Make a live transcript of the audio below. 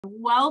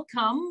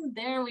Welcome.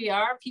 There we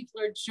are.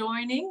 People are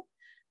joining.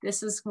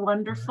 This is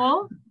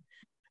wonderful.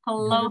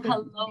 Hello,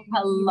 hello,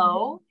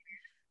 hello.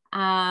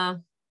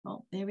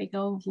 Oh, there we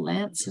go.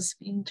 Lance is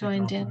being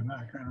joined in.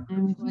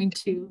 I'm going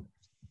to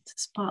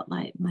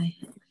spotlight my.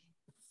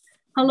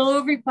 Hello,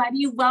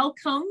 everybody.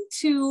 Welcome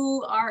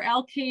to our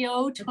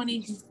LKO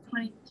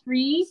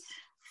 2023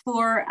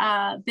 for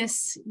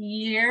this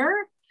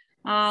year.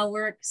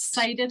 We're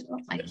excited. Oh,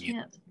 I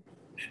can't.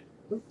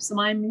 Oops, am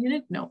I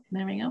muted? No,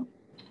 there we go.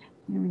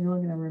 Here we go.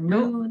 I'm gonna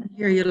remove. Nope,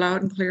 hear you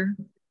loud and clear.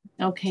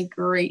 Okay,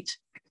 great.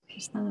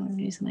 There's no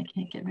reason I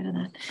can't get rid of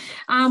that.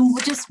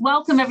 Just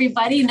welcome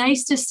everybody.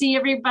 Nice to see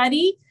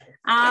everybody.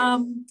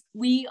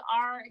 We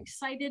are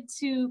excited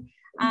to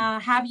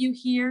have you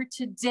here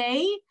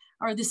today,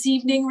 or this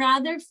evening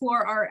rather,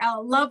 for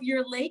our Love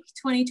Your Lake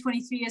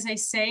 2023, as I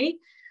say.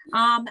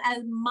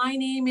 My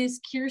name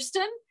is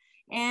Kirsten,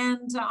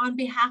 and on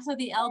behalf of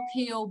the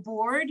LKO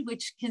board,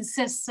 which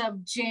consists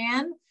of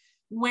Jan,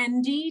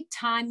 Wendy,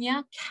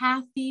 Tanya,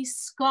 Kathy,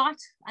 Scott,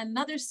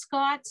 another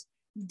Scott,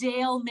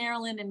 Dale,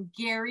 Marilyn, and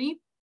Gary.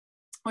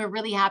 We're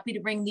really happy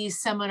to bring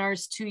these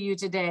seminars to you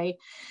today,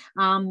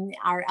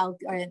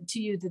 to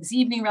you this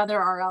evening, rather,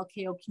 our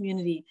LKO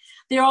community.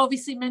 They're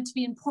obviously meant to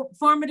be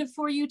informative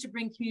for you, to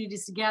bring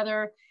communities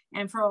together,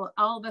 and for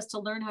all of us to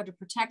learn how to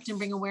protect and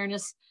bring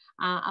awareness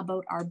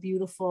about our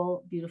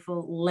beautiful,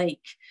 beautiful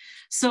lake.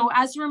 So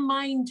as a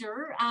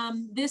reminder,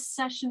 this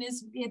session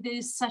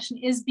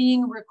is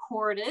being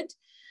recorded.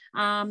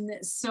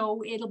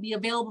 So it'll be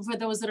available for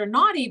those that are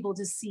not able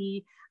to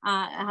be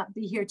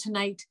here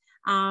tonight,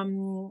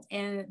 and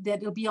that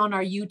it'll be on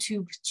our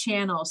YouTube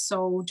channel.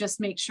 So just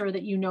make sure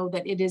that you know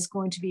that it is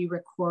going to be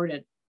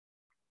recorded.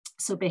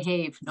 So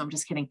behave. No, I'm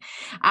just kidding.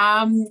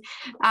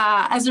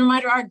 As a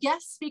reminder, our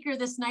guest speaker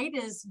this night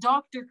is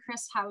Dr.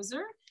 Chris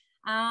Hauser.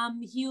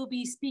 He will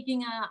be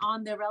speaking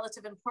on the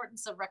relative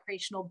importance of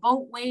recreational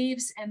boat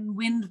waves and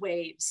wind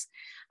waves.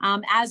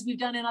 As we've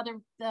done in other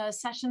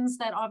sessions,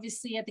 that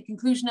obviously at the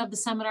conclusion of the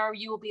seminar,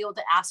 you will be able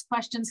to ask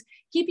questions,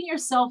 keeping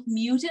yourself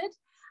muted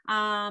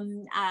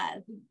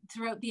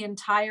throughout the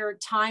entire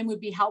time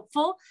would be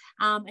helpful,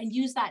 and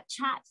use that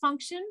chat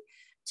function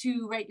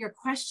to write your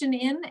question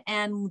in,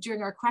 and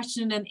during our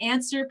question and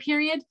answer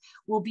period,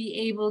 we'll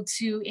be able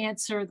to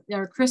answer,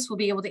 or Chris will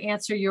be able to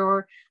answer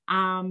your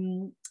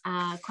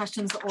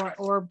questions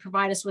or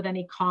provide us with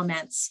any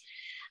comments.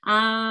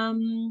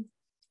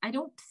 I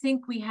don't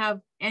think we have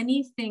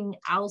anything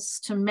else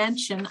to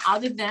mention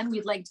other than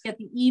we'd like to get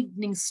the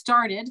evening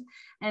started.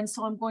 And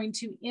so I'm going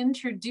to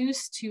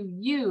introduce to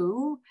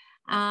you,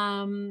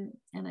 and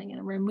I'm going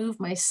to remove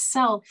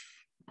myself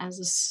as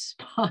a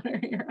spotter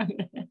here.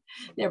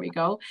 There we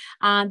go.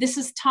 This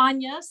is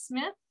Tanya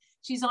Smith.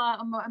 She's a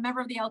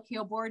member of the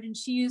LKO board, and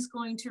she is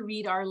going to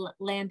read our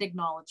land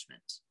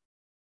acknowledgement.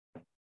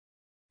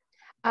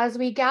 As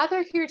we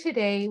gather here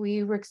today,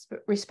 we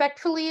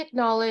respectfully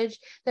acknowledge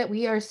that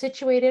we are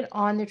situated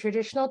on the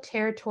traditional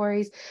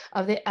territories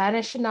of the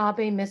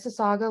Anishinaabe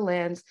Mississauga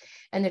lands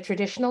and the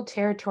traditional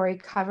territory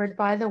covered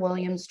by the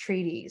Williams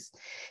Treaties.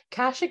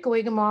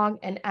 Kashikawigamog,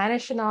 an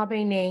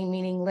Anishinaabe name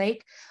meaning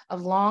lake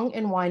of long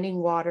and winding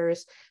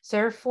waters,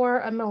 served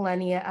for a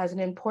millennia as an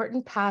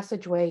important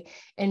passageway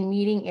and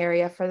meeting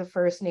area for the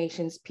First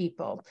Nations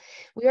people.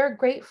 We are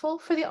grateful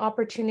for the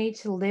opportunity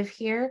to live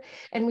here,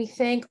 and we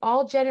thank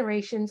all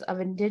generations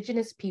of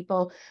Indigenous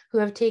people who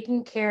have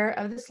taken care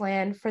of this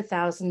land for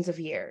thousands of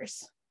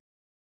years.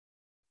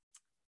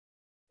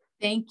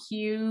 Thank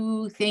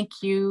you,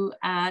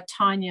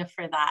 Tanya,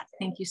 for that.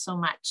 Thank you so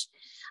much.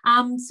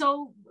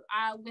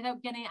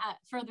 Without getting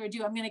further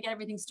ado, I'm going to get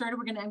everything started.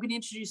 I'm going to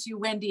introduce you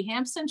Wendy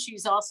Hampson.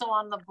 She's also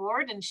on the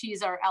board, and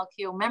she's our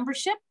LKO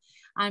membership.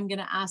 I'm going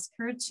to ask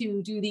her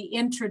to do the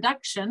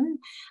introduction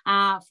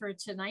for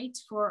tonight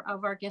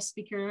of our guest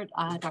speaker,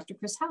 Dr.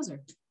 Chris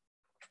Hauser.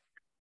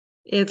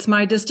 It's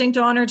my distinct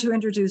honor to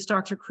introduce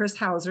Dr. Chris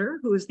Hauser,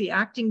 who is the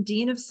Acting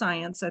Dean of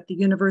Science at the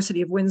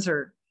University of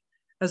Windsor,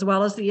 as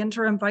well as the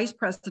Interim Vice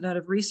President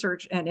of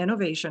Research and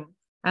Innovation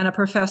and a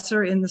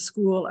professor in the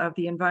School of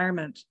the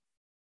Environment.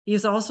 He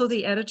is also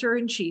the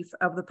Editor-in-Chief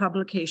of the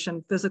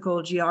publication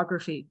Physical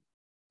Geography.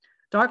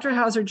 Dr.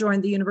 Hauser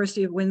joined the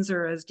University of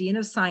Windsor as Dean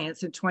of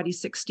Science in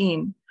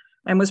 2016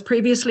 and was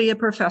previously a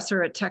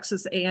professor at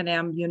Texas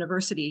A&M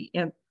University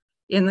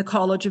in the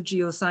College of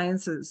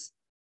Geosciences.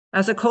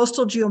 As a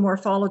coastal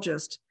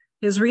geomorphologist,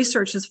 his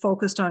research is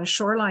focused on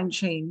shoreline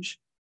change,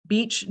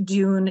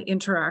 beach-dune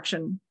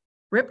interaction,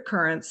 rip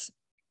currents,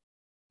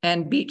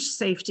 and beach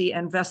safety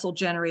and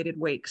vessel-generated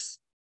wakes.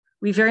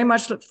 We very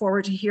much look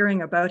forward to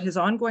hearing about his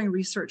ongoing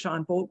research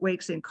on boat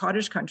wakes in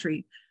cottage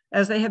country,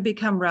 as they have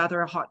become rather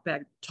a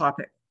hotbed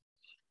topic.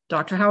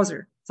 Dr.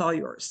 Hauser, it's all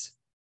yours.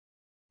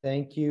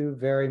 Thank you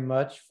very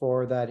much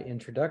for that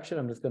introduction.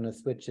 I'm just going to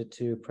switch it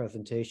to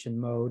presentation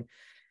mode.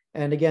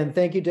 And again,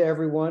 thank you to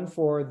everyone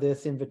for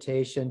this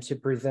invitation to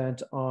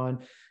present on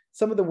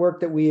some of the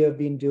work that we have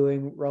been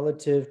doing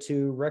relative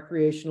to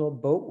recreational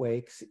boat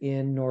wakes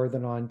in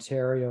Northern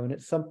Ontario. And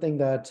it's something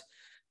that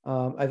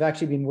I've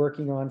actually been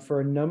working on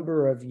for a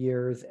number of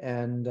years,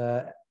 and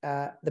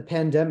the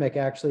pandemic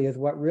actually is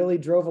what really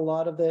drove a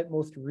lot of the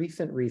most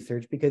recent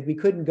research, because we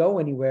couldn't go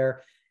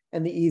anywhere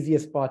and the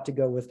easiest spot to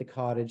go was the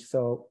cottage.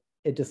 So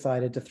it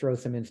decided to throw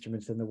some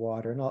instruments in the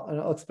water, and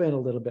I'll explain a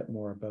little bit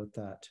more about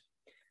that.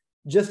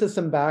 Just as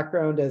some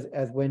background,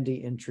 as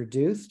Wendy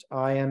introduced,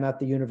 I am at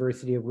the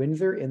University of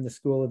Windsor in the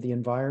School of the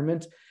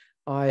Environment.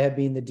 I have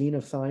been the Dean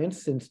of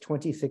Science since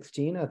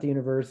 2016 at the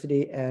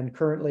university, and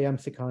currently I'm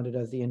seconded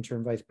as the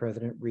Interim Vice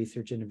President,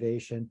 Research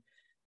Innovation.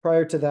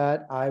 Prior to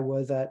that, I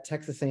was at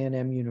Texas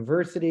A&M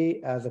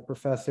University as a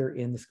professor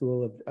in the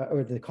School of,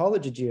 or the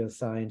College of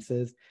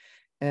Geosciences.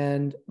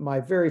 And my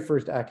very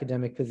first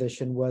academic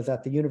position was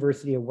at the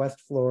University of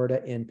West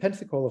Florida in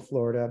Pensacola,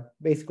 Florida,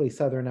 basically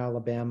Southern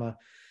Alabama,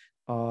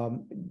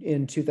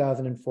 in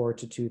 2004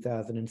 to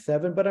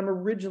 2007. But I'm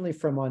originally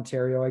from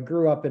Ontario. I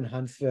grew up in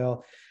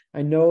Huntsville.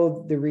 I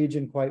know the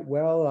region quite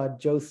well.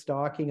 Joe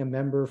Stocking, a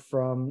member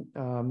from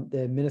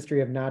the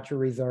Ministry of Natural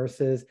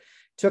Resources,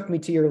 took me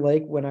to your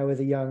lake when I was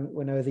a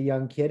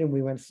young kid, and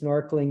we went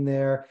snorkeling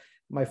there.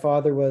 My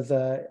father was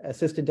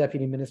Assistant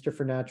Deputy Minister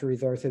for Natural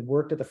Resources,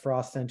 worked at the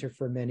Frost Center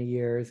for many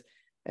years,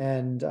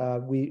 and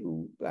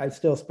I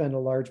still spend a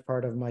large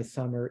part of my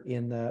summer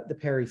in the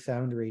Parry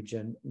Sound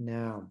region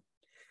now.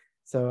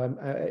 So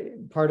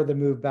part of the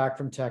move back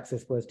from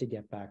Texas was to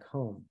get back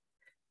home.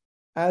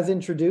 As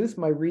introduced,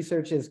 my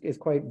research is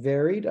quite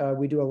varied.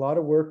 We do a lot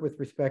of work with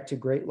respect to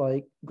Great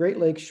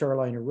Lakes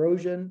shoreline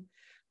erosion,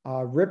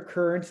 rip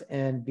currents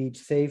and beach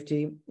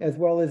safety, as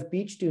well as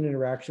beach dune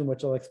interaction,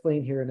 which I'll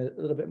explain here in a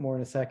little bit more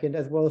in a second,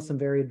 as well as some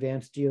very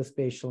advanced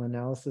geospatial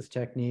analysis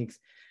techniques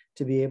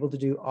to be able to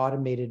do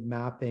automated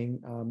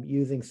mapping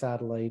using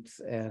satellites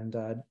and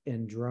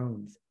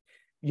drones.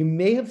 You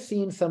may have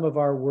seen some of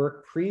our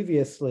work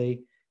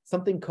previously,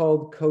 something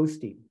called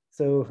coasting.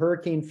 So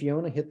Hurricane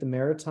Fiona hit the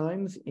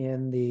Maritimes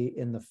in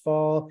the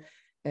fall,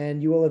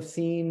 and you will have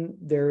seen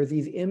there are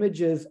these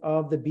images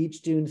of the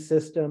beach dune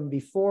system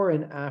before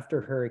and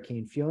after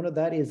Hurricane Fiona.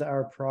 That is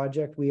our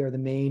project. We are the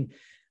main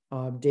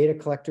data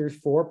collectors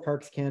for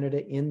Parks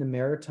Canada in the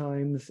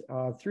Maritimes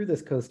through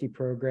this coasting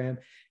program.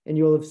 And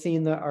you'll have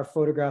seen our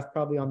photographs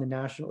probably on the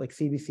national, like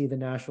CBC, the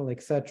national,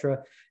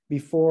 etc.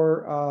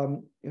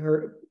 before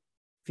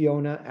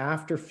Fiona,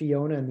 after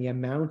Fiona, and the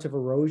amount of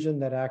erosion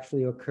that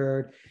actually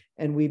occurred.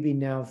 And we've been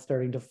now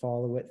starting to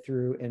follow it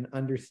through and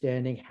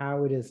understanding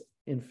how it is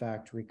in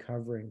fact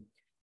recovering.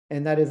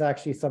 And that is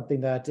actually something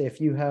that if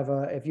you have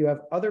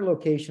other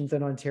locations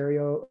in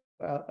Ontario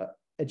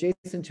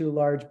adjacent to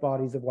large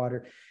bodies of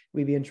water,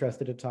 we'd be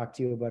interested to talk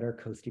to you about our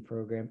coasting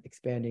program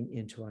expanding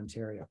into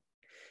Ontario.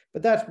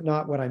 But that's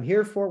not what I'm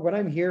here for. What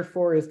I'm here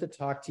for is to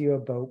talk to you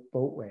about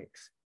boat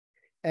wakes.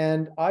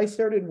 And I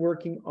started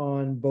working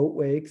on boat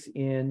wakes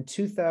in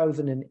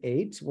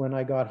 2008 when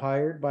I got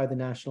hired by the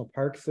National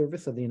Park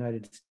Service of the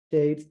United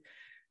States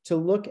to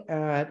look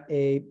at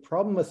a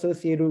problem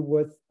associated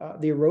with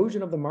the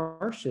erosion of the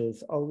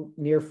marshes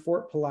near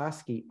Fort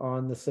Pulaski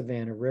on the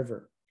Savannah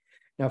River.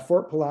 Now,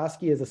 Fort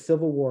Pulaski is a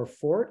Civil War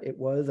fort. It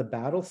was a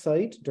battle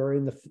site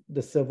during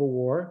the Civil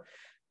War,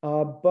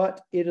 but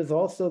it is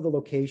also the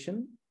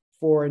location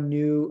for a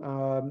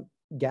new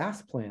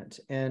gas plant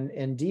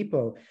and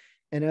depot.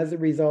 And as a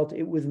result,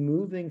 it was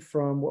moving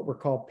from what were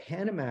called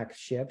Panamax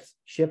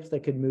ships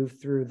that could move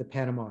through the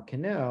Panama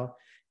Canal,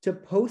 to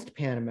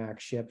post-Panamax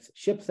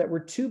ships that were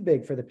too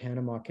big for the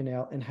Panama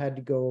Canal and had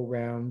to go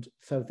around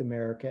South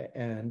America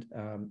and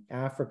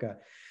Africa.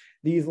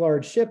 These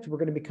large ships were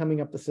going to be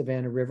coming up the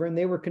Savannah River, and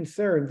they were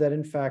concerned that,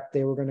 in fact,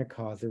 they were going to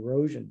cause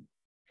erosion.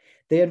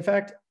 They, in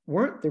fact,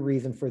 weren't the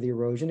reason for the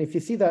erosion. If you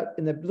see that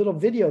in the little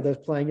video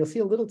that's playing, you'll see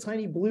a little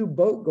tiny blue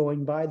boat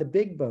going by the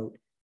big boat.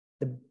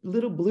 The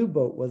little blue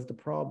boat was the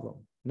problem,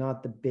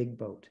 not the big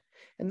boat.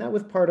 And that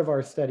was part of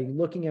our study,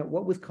 looking at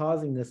what was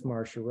causing this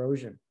marsh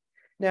erosion.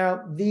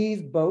 Now,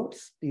 these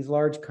boats, these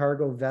large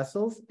cargo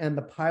vessels, and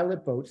the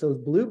pilot boats, those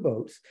blue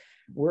boats,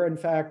 were in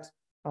fact,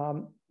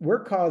 were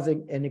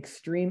causing an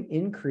extreme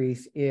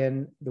increase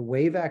in the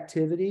wave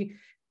activity.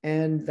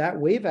 And that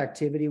wave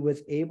activity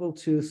was able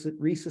to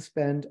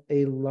resuspend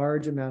a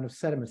large amount of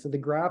sediment. So the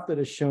graph that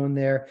is shown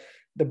there,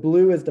 the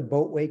blue is the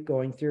boat wake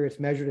going through.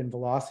 It's measured in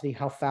velocity,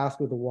 how fast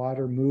was the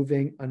water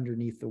moving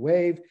underneath the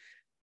wave.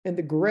 And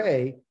the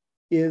gray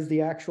is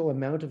the actual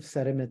amount of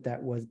sediment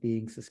that was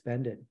being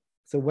suspended.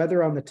 So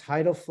whether on the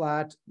tidal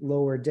flat,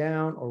 lower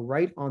down, or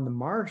right on the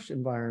marsh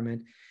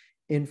environment,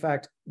 in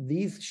fact,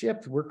 these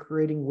ships were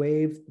creating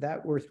waves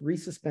that were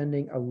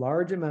resuspending a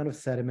large amount of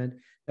sediment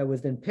that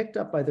was then picked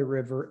up by the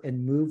river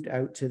and moved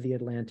out to the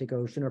Atlantic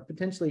Ocean, or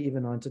potentially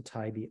even onto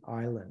Tybee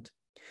Island.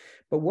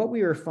 But what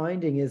we were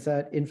finding is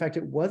that, in fact,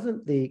 it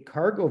wasn't the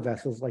cargo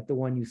vessels like the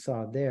one you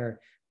saw there,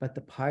 but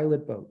the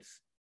pilot boats.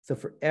 So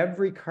for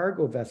every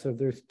cargo vessel,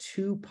 there's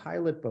 2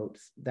 pilot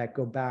boats that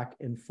go back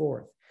and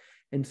forth.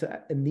 And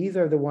these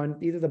are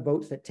the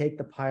boats that take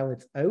the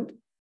pilots out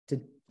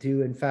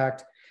to in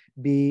fact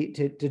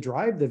to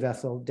drive the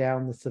vessel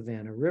down the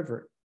Savannah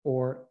River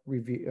or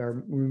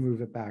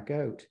remove it back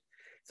out.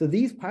 So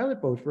these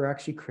pilot boats were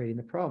actually creating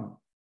the problem.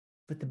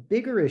 But the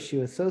bigger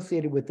issue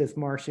associated with this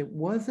marsh, it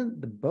wasn't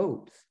the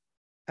boats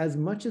as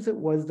much as it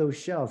was those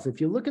shells.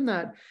 If you look in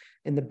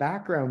the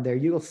background there,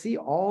 you'll see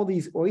all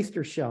these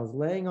oyster shells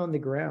laying on the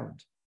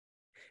ground.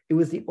 It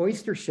was the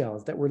oyster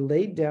shells that were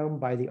laid down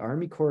by the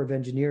Army Corps of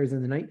Engineers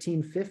in the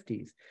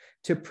 1950s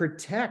to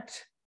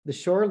protect the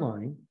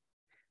shoreline.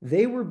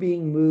 They were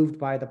being moved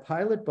by the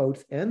pilot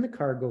boats and the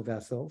cargo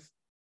vessels.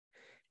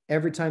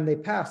 Every time they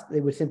passed,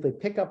 they would simply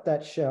pick up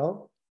that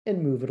shell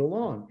and move it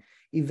along.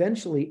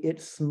 Eventually, it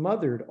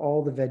smothered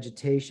all the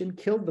vegetation,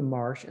 killed the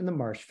marsh, and the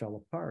marsh fell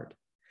apart.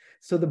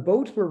 So the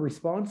boats were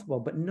responsible,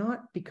 but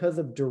not because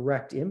of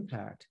direct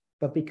impact,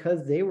 but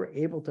because they were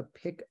able to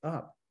pick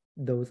up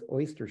those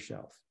oyster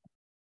shells.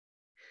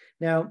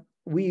 Now,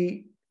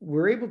 we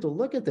were able to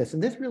look at this,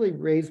 and this really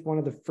raised one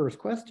of the first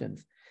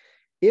questions.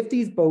 If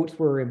these boats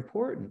were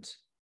important,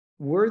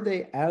 were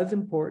they as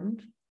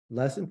important,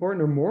 less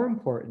important, or more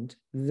important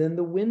than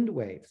the wind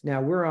waves?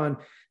 Now, we're on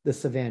the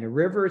Savannah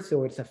River,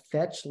 so it's a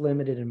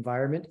fetch-limited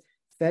environment.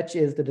 Fetch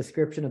is the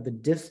description of the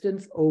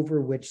distance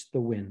over which the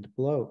wind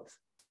blows.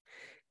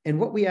 And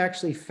what we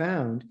actually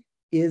found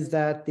is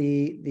that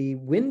the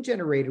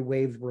wind-generated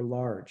waves were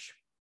large.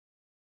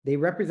 They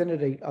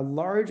represented a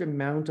large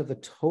amount of the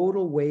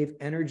total wave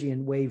energy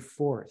and wave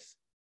force.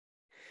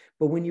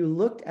 But when you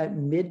looked at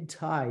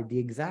mid-tide, the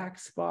exact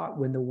spot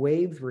when the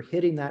waves were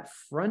hitting that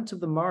front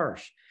of the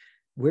marsh,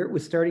 where it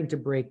was starting to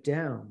break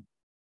down,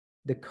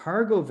 the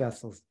cargo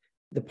vessels,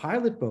 the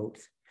pilot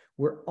boats,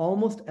 were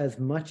almost as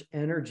much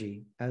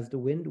energy as the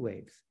wind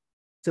waves.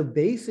 So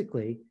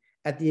basically,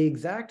 at the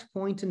exact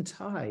point in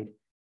tide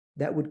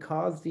that would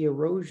cause the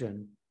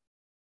erosion,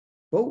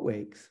 boat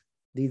wakes,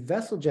 these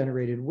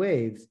vessel-generated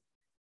waves,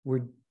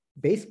 were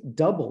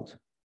doubled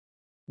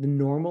the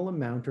normal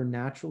amount or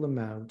natural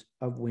amount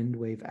of wind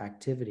wave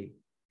activity.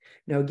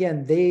 Now,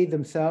 again, they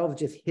themselves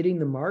just hitting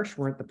the marsh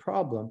weren't the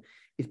problem.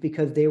 It's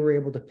because they were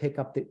able to pick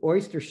up the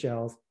oyster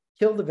shells,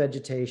 kill the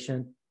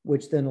vegetation,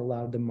 which then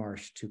allowed the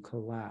marsh to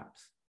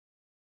collapse.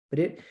 But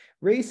it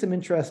raised some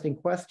interesting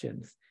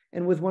questions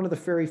and was one of the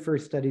very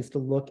first studies to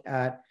look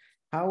at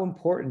how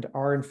important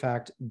are, in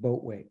fact,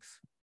 boat wakes.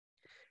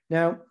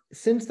 Now,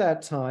 since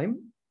that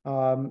time,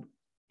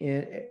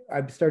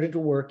 I've started to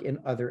work in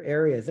other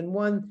areas. And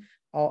one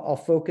I'll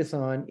focus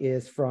on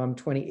is from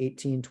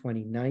 2018,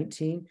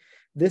 2019.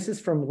 This is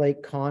from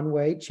Lake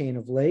Conway, chain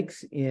of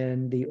lakes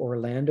in the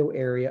Orlando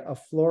area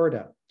of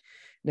Florida.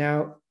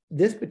 Now,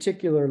 this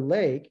particular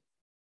lake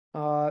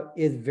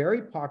is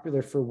very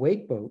popular for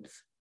wake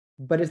boats,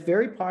 but it's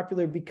very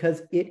popular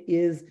because it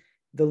is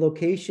the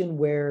location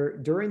where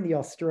during the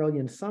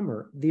Australian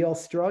summer, the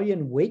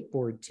Australian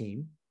wakeboard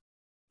team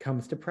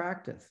comes to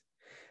practice.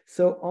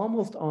 So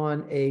almost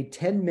on a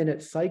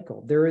 10-minute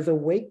cycle, there is a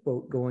wake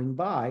boat going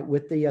by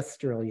with the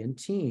Australian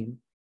team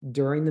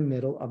during the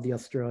middle of the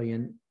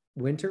Australian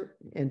winter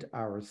and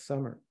our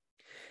summer.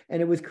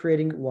 And it was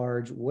creating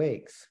large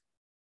wakes.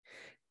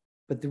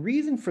 But the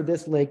reason for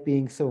this lake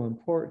being so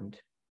important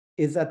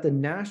is that the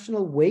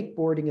National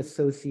Wakeboarding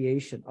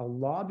Association, a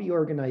lobby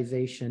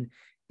organization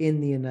in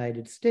the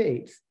United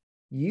States,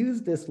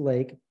 used this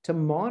lake to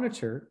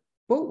monitor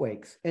boat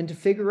wakes and to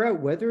figure out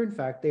whether, in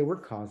fact, they were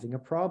causing a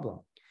problem.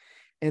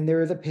 And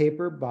there is a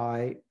paper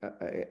by,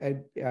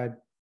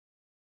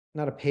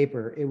 not a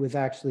paper, it was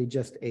actually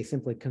just a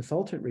simply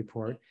consultant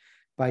report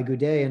by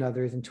Goudet and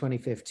others in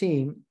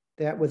 2015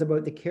 that was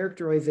about the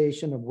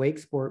characterization of wake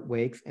sport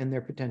wakes and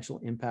their potential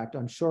impact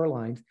on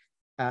shorelines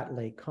at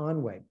Lake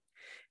Conway.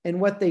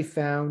 And what they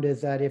found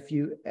is that if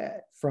you,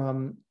 as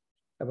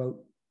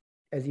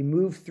you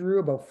move through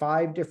about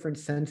 5 different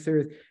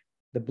sensors,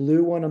 the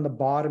blue one on the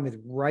bottom is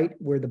right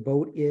where the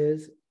boat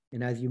is.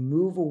 And as you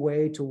move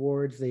away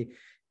towards the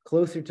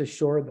closer to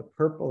shore, the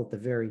purple at the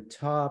very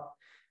top,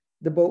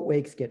 the boat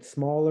wakes get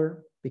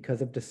smaller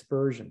because of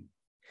dispersion.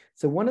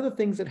 So one of the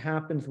things that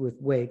happens with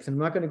wakes, and I'm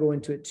not going to go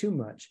into it too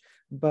much,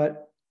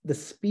 but the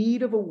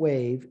speed of a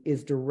wave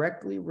is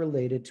directly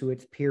related to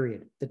its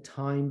period, the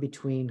time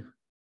between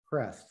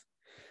crests.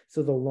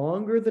 So the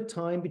longer the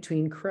time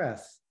between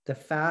crests, the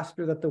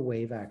faster that the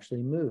wave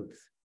actually moves.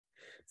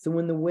 So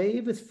when the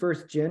wave is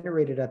first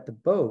generated at the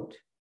boat,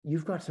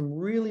 you've got some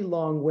really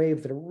long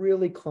waves that are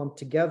really clumped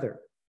together.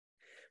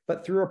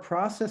 But through a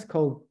process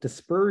called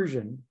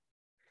dispersion,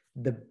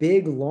 the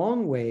big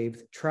long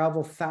waves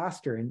travel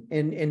faster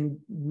and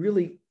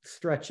really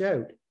stretch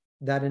out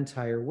that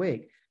entire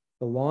wake.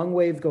 The long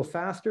waves go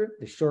faster,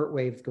 the short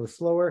waves go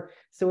slower.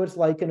 So it's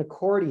like an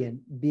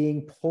accordion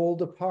being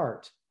pulled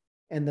apart,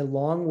 and the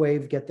long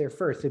waves get there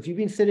first. So if you've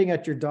been sitting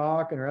at your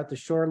dock and are at the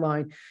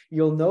shoreline,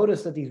 you'll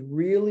notice that these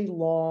really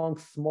long,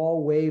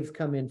 small waves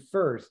come in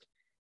first,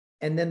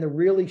 and then the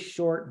really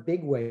short,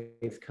 big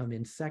waves come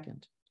in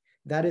second.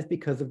 That is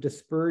because of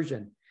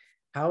dispersion.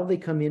 How they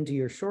come into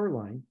your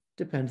shoreline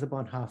depends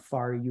upon how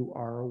far you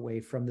are away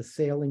from the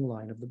sailing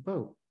line of the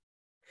boat.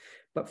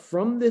 But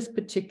from this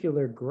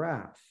particular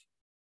graph,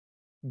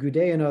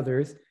 Goudet and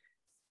others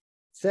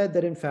said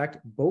that, in fact,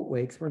 boat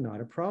wakes were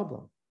not a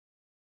problem.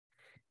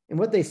 And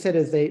what they said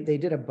is they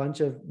did a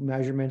bunch of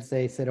measurements.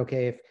 They said,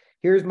 okay,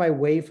 Here's my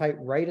wave height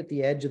right at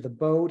the edge of the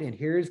boat, and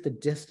here's the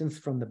distance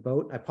from the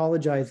boat. I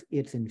apologize,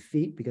 it's in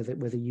feet because it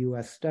was a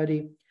US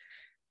study,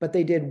 but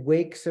they did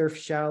wake surf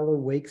shallow,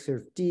 wake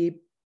surf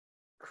deep,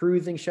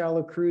 cruising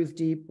shallow, cruise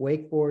deep,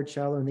 wakeboard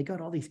shallow, and they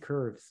got all these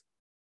curves.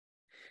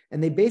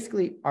 And they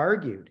basically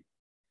argued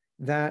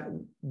that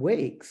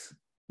wakes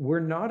were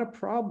not a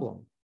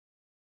problem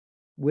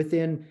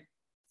within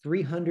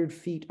 300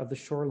 feet of the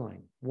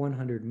shoreline,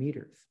 100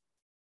 meters.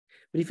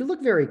 But if you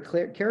look very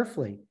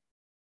carefully,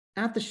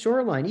 at the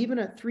shoreline, even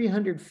at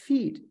 300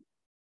 feet,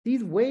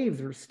 these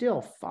waves are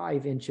still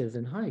 5 inches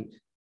in height.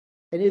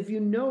 And if you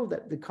know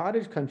that the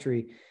cottage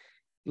country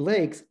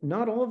lakes,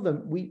 not all of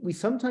them, we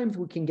sometimes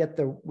can get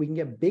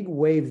big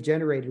waves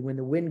generated when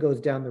the wind goes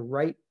down the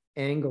right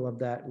angle of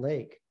that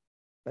lake.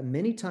 But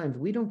many times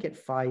we don't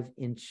get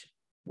 5-inch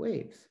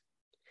waves.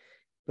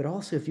 But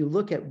also if you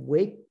look at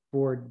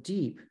wakeboard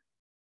deep,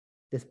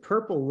 this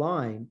purple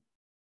line,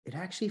 it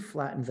actually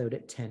flattens out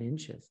at 10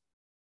 inches.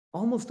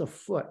 Almost a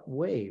foot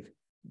wave.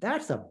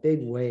 That's a big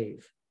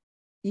wave,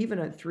 even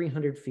at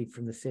 300 feet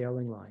from the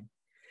sailing line.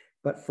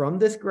 But from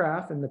this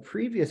graph and the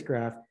previous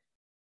graph,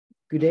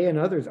 Goudet and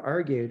others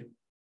argued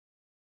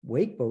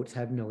wake boats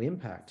have no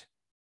impact.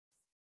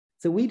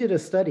 So we did a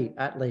study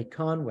at Lake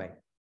Conway.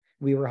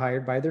 We were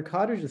hired by their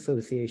cottage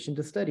association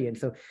to study. And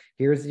so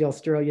here's the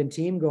Australian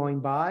team going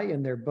by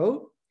in their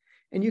boat,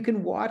 and you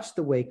can watch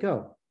the wake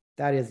go.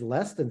 That is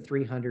less than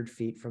 300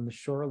 feet from the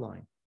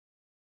shoreline.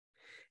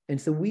 And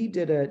so we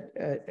did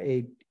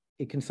a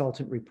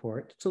consultant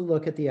report to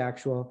look at the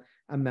actual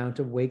amount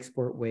of wake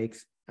sport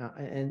wakes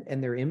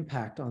and their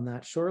impact on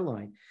that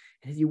shoreline.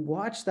 And as you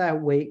watch that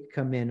wake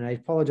come in, and I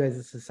apologize,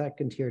 it's a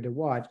second here to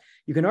watch,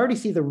 you can already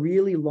see the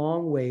really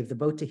long waves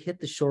about to hit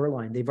the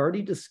shoreline. They've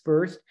already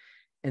dispersed,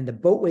 and the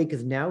boat wake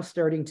is now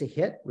starting to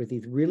hit with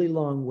these really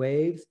long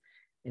waves.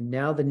 And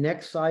now the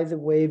next size of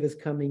wave is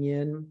coming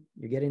in.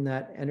 You're getting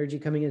that energy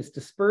coming in. It's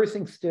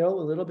dispersing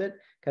still a little bit,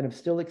 kind of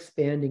still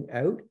expanding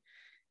out.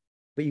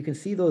 But you can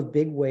see those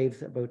big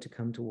waves about to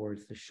come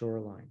towards the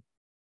shoreline.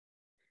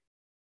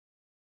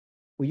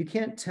 Well, you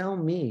can't tell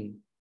me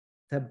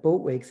that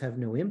boat wakes have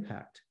no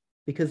impact,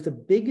 because the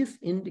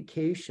biggest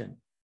indication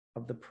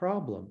of the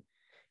problem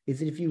is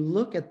that if you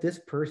look at this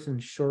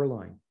person's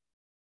shoreline,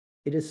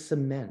 it is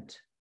cement.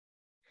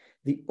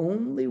 The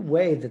only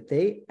way that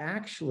they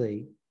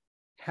actually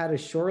had a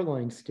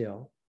shoreline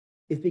still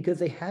is because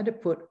they had to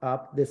put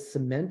up this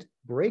cement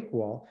break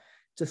wall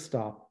to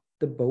stop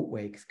the boat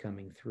wakes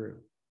coming through.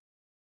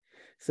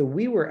 So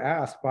we were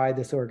asked by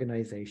this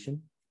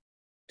organization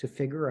to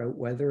figure out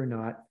whether or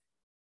not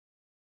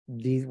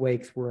these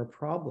wakes were a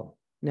problem.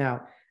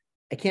 Now,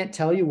 I can't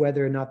tell you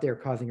whether or not they're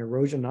causing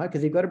erosion or not,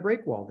 because they've got a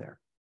break wall there.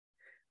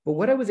 But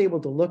what I was able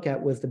to look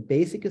at was the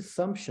basic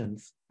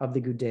assumptions of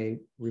the Goudet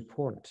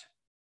report.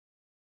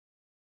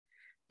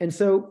 And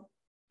so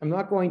I'm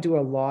not going to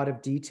a lot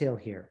of detail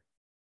here,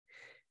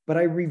 but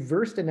I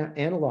reversed and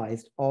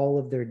analyzed all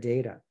of their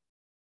data.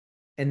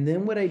 And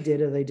then what I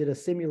did is I did a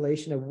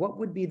simulation of what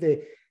would be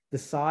the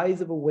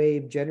size of a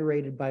wave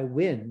generated by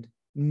wind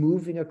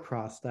moving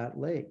across that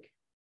lake.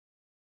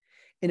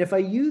 And if I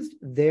used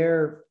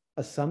their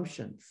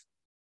assumptions,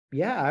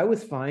 yeah, I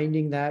was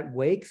finding that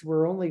wakes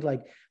were only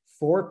like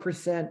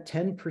 4%,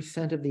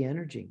 10% of the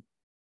energy.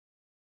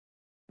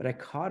 But I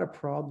caught a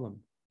problem.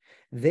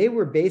 They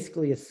were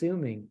basically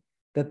assuming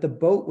that the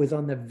boat was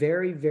on the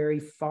very, very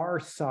far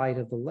side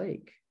of the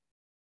lake.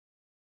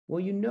 Well,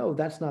 you know,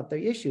 that's not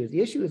the issue.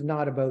 The issue is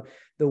not about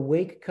the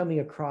wake coming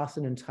across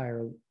an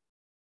entire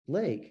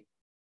lake.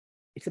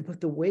 It's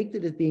about the wake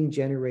that is being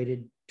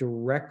generated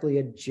directly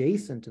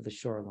adjacent to the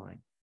shoreline.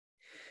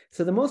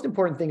 So the most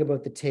important thing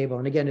about the table,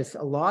 and again, it's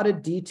a lot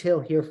of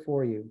detail here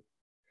for you,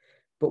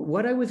 but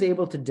what I was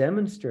able to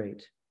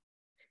demonstrate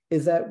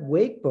is that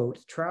wake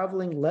boats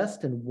traveling less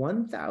than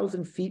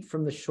 1,000 feet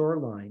from the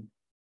shoreline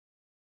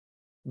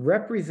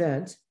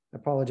represent, I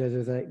apologize,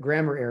 there's a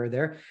grammar error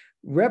there,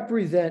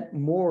 represent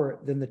more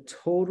than the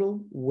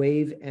total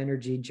wave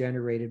energy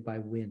generated by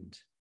wind.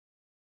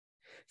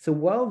 So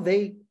while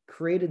they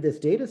created this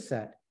data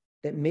set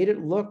that made it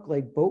look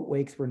like boat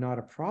wakes were not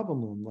a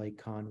problem on Lake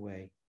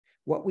Conway,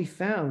 what we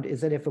found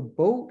is that if a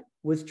boat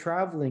was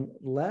traveling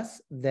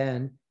less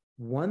than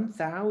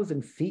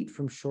 1,000 feet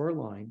from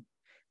shoreline,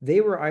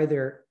 they were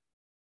either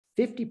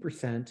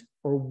 50%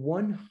 or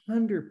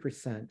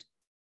 100%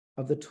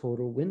 of the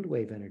total wind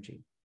wave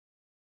energy.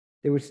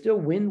 There were still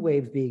wind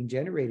waves being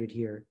generated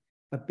here,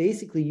 but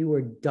basically you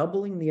were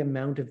doubling the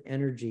amount of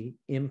energy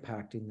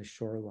impacting the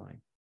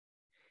shoreline.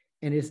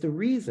 And it's the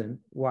reason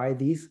why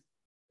these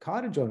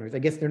cottage owners, I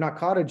guess they're not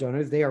cottage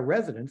owners, they are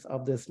residents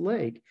of this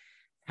lake,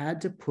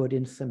 had to put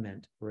in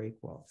cement break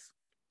walls.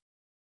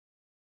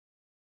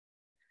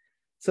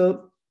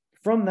 So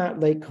from that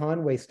Lake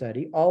Conway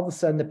study, all of a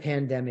sudden the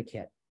pandemic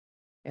hit.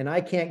 And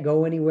I can't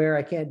go anywhere,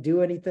 I can't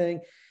do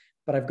anything,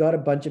 but I've got a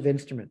bunch of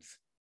instruments.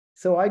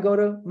 So I go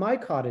to my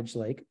cottage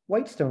lake,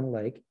 Whitestone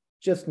Lake,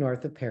 just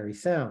north of Parry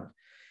Sound.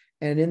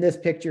 And in this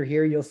picture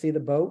here, you'll see the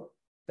boat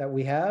that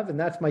we have, and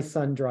that's my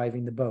son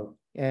driving the boat.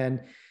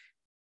 And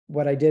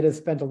what I did is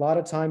spent a lot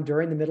of time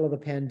during the middle of the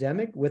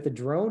pandemic with a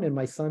drone and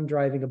my son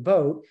driving a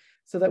boat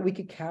so that we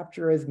could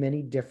capture as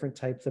many different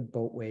types of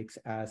boat wakes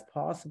as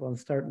possible and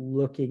start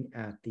looking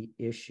at the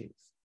issues.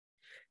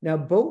 Now,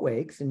 boat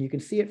wakes, and you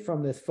can see it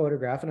from this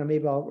photograph, and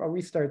maybe I'll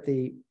restart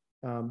the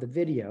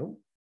video.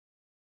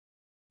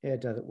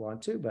 It doesn't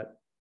want to, but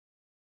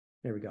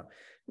there we go.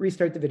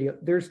 Restart the video.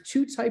 There's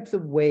two types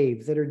of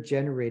waves that are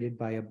generated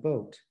by a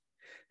boat.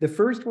 The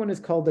first one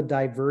is called the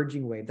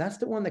diverging wave. That's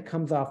the one that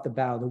comes off the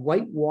bow, the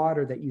white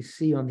water that you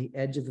see on the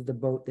edges of the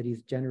boat that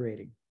he's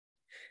generating.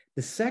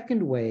 The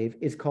second wave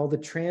is called the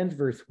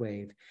transverse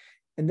wave.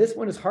 And this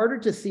one is harder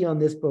to see on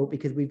this boat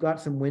because we've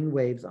got some wind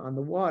waves on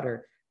the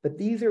water. But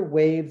these are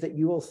waves that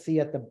you will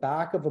see at the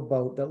back of a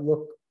boat that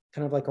look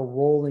kind of like a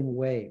rolling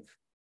wave.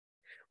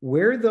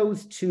 Where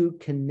those two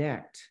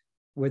connect,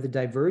 where the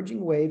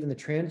diverging wave and the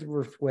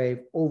transverse wave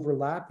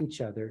overlap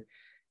each other,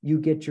 you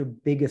get your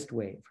biggest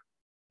wave,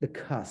 the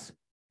cusp.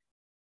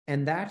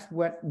 And that's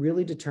what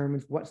really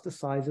determines what's the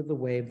size of the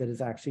wave that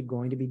is actually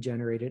going to be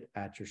generated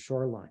at your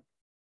shoreline.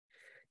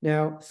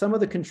 Now, some of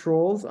the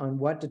controls on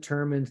what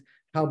determines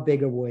how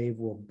big a wave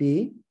will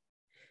be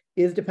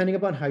is depending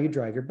upon how you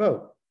drive your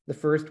boat. The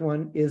first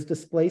one is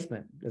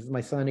displacement. This is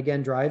my son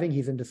again driving.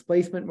 He's in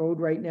displacement mode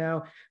right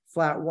now,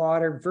 flat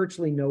water,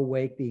 virtually no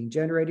wake being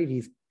generated.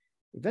 He's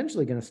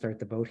eventually going to start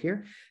the boat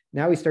here.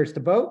 Now he starts to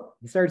boat,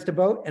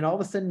 and all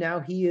of a sudden now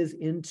he is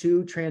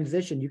into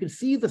transition. You can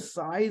see the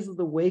size of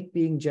the wake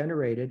being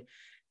generated,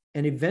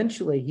 and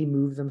eventually he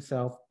moves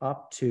himself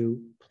up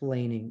to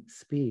planing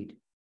speed.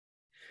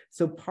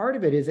 So part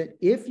of it is that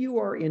if you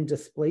are in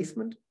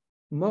displacement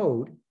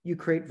mode, you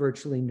create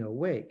virtually no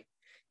wake.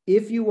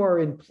 If you are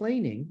in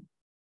planing,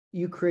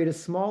 you create a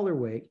smaller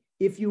wake.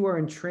 If you are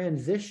in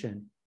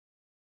transition,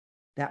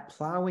 that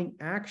plowing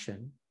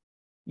action,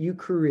 you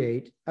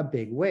create a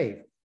big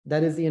wave.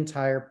 That is the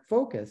entire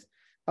focus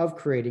of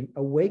creating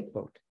a wake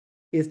boat,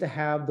 is to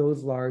have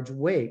those large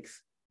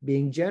wakes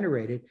being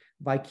generated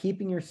by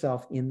keeping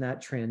yourself in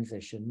that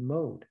transition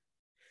mode.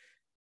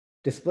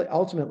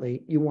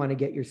 Ultimately, you want to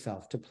get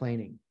yourself to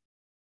planing.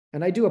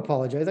 And I do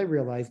apologize. I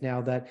realize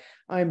now that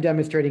I'm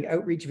demonstrating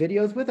outreach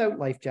videos without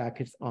life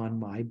jackets on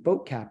my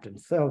boat captain.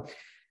 So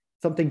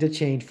something to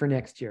change for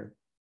next year.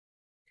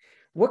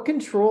 What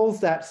controls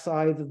that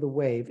size of the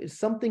wave is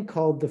something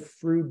called the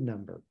Froude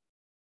number.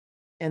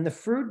 And the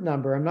Froude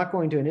number, I'm not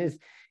going to,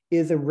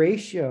 is a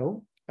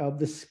ratio of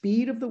the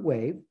speed of the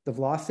wave, the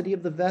velocity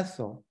of the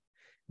vessel,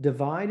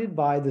 divided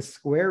by the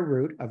square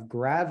root of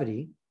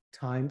gravity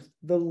times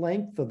the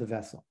length of the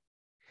vessel.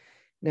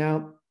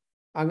 Now,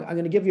 I'm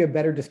going to give you a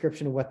better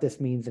description of what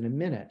this means in a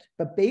minute,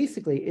 but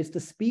basically it's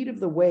the speed of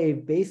the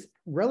wave based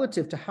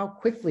relative to how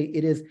quickly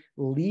it is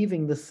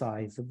leaving the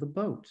sides of the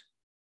boat.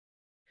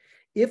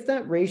 If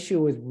that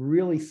ratio is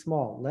really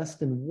small, less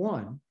than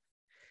 1,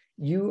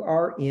 you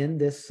are in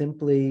this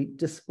simply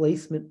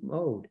displacement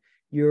mode.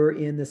 You're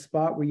in the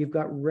spot where you've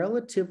got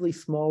relatively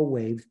small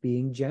waves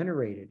being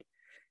generated.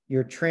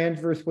 Your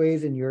transverse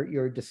waves and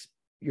your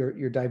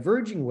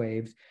diverging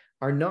waves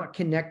are not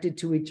connected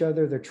to each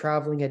other. They're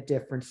traveling at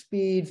different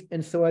speeds.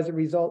 And so as a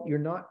result, you're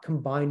not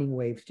combining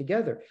waves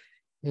together.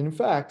 In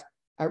fact,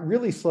 at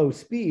really slow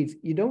speeds,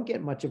 you don't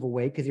get much of a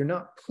wake because you're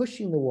not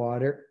pushing the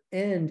water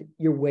and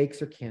your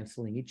wakes are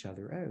canceling each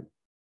other out.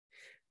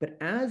 But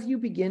as you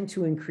begin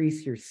to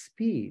increase your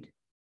speed,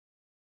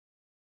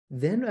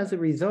 then as a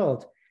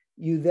result,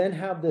 you then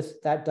have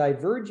that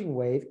diverging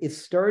wave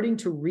is starting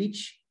to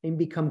reach and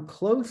become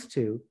close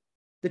to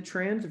the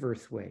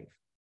transverse wave.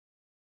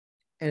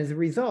 And as a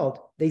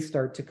result, they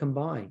start to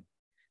combine.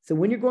 So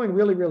when you're going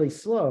really, really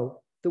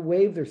slow, the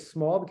waves are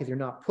small because you're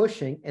not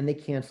pushing and they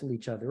cancel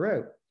each other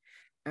out.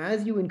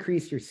 As you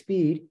increase your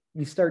speed,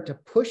 you start to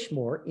push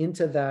more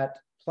into that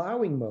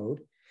plowing mode,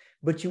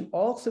 but you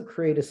also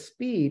create a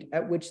speed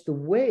at which the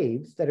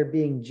waves that are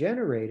being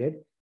generated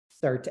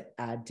start to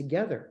add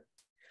together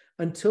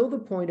until the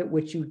point at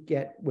which you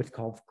get what's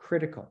called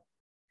critical,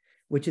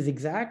 which is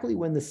exactly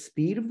when the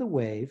speed of the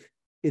wave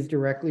is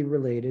directly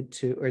related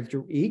to or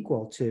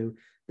equal to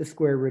the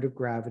square root of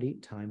gravity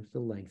times the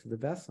length of the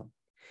vessel.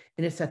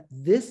 And it's at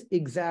this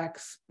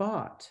exact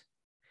spot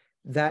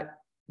that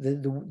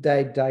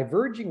the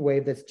diverging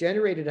wave that's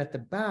generated at the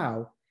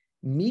bow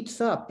meets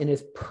up and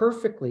is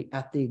perfectly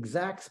at the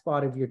exact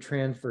spot of your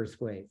transverse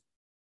wave.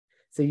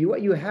 So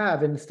what you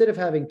have, instead of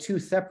having 2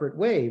 separate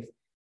waves,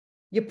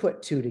 you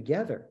put 2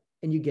 together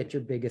and you get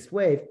your biggest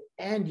wave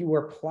and you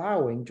are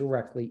plowing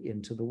directly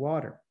into the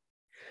water.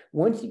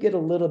 Once you get a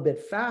little bit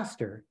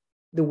faster,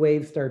 the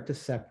waves start to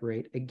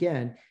separate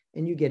again,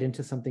 and you get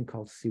into something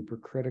called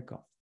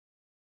supercritical.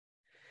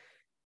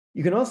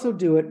 You can also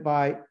do it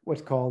by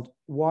what's called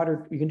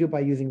water. You can do it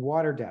by using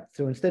water depth.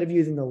 So instead of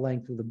using the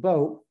length of the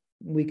boat,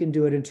 we can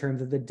do it in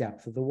terms of the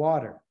depth of the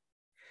water.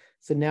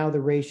 So now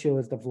the ratio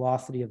is the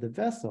velocity of the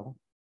vessel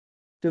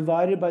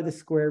divided by the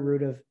square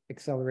root of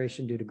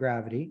acceleration due to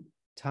gravity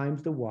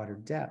times the water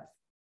depth.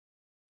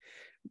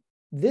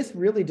 This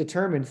really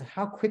determines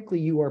how quickly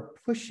you are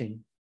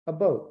pushing a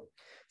boat.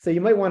 So you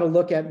might want to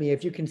look at me,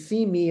 if you can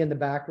see me in the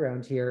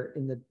background here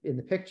in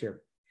the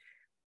picture.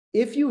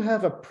 If you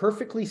have a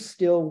perfectly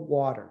still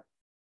water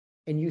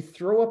and you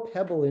throw a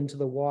pebble into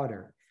the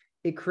water,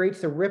 it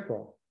creates a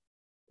ripple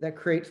that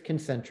creates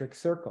concentric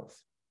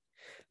circles.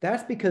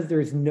 That's because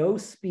there's no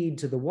speed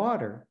to the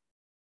water,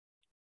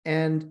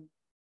 and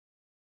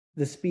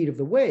the speed of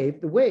the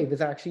wave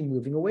is actually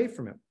moving away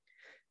from it.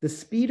 The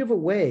speed of a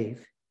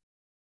wave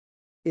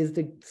is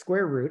the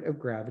square root of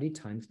gravity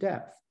times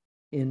depth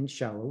in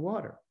shallow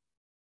water.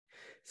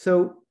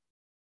 So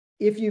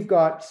if you've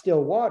got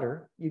still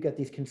water, you get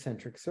these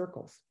concentric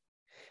circles.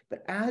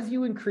 But as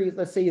you increase,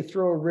 let's say you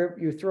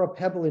throw a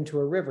pebble into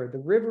a river, the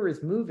river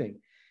is moving.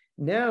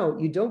 Now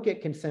you don't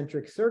get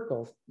concentric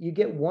circles, you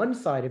get one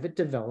side of it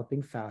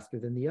developing faster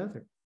than the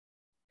other.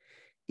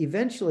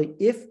 Eventually,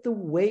 if the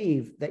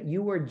wave that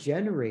you are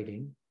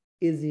generating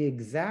is the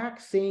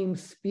exact same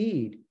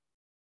speed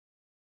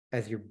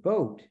as your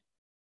boat,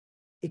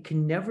 it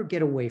can never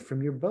get away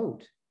from your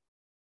boat.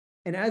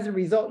 And as a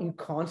result, you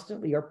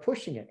constantly are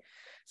pushing it.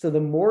 So the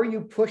more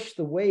you push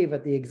the wave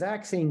at the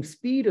exact same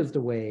speed as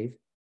the wave,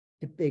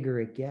 the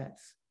bigger it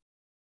gets.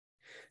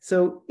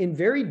 So in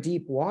very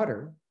deep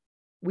water,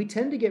 we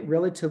tend to get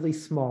relatively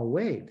small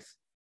waves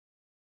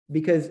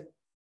because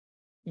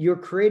you're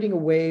creating a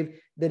wave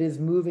that is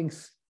moving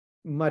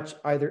much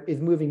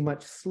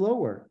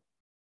slower.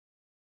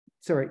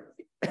 Sorry,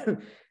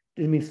 didn't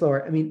mean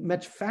slower. I mean,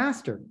 much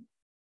faster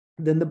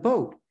than the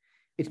boat.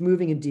 It's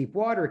moving in deep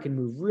water. It can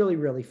move really,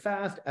 really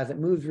fast. As it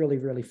moves really,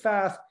 really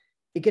fast,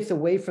 it gets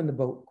away from the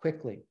boat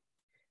quickly.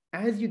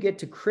 As you get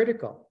to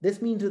critical,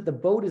 this means that the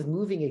boat is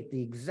moving at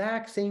the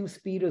exact same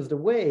speed as the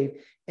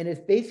wave, and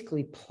it's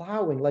basically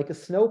plowing like a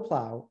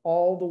snowplow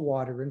all the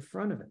water in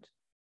front of it.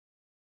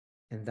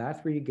 And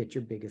that's where you get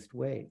your biggest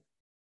wave.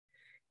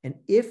 And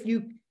if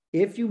you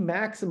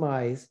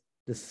maximize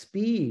the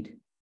speed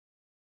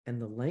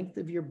and the length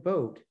of your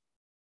boat,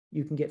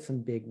 you can get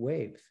some big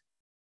waves.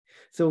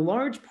 So a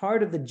large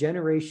part of the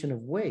generation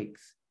of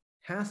wakes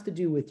has to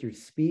do with your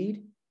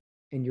speed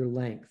and your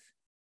length,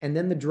 and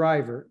then the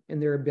driver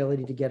and their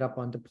ability to get up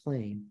onto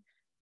plane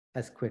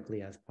as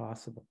quickly as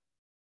possible.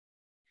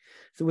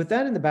 So with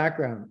that in the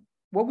background,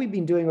 what we've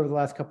been doing over the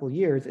last couple of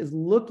years is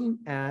looking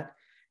at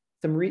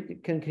some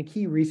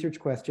key research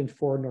questions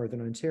for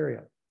Northern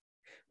Ontario.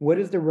 What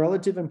is the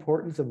relative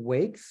importance of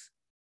wakes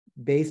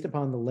based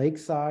upon the lake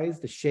size,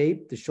 the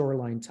shape, the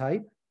shoreline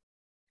type?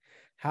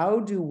 How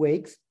do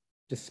wakes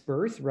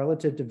disperse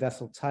relative to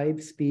vessel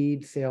type,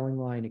 speed, sailing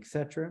line,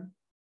 etc.?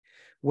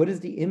 What is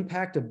the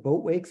impact of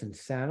boat wakes and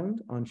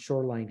sound on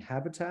shoreline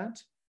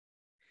habitat?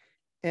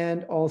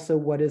 And also,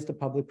 what is the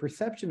public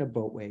perception of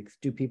boat wakes?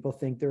 Do people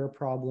think they're a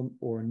problem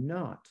or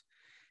not?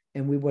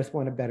 And we just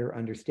want to better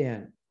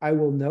understand. I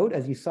will note,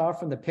 as you saw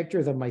from the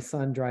pictures of my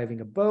son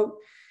driving a boat,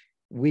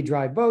 we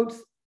drive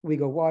boats, we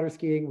go water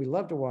skiing, we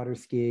love to water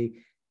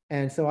ski.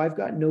 And so I've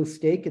got no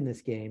stake in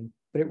this game,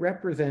 but it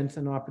represents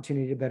an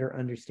opportunity to better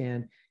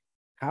understand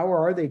how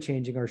are they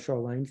changing our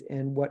shorelines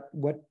and what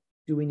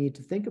do we need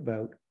to think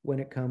about when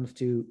it comes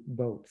to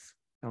boats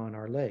on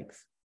our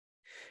lakes.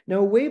 Now,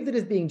 a wave that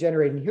is being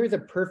generated, and here's a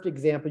perfect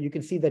example. You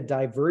can see the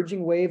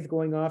diverging waves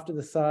going off to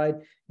the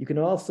side. You can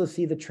also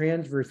see the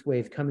transverse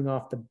waves coming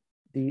off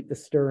the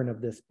stern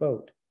of this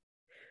boat.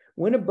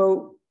 When a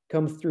boat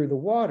comes through the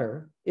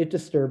water, it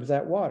disturbs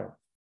that water.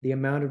 The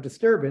amount of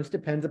disturbance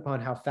depends upon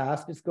how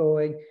fast it's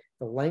going,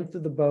 the length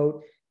of the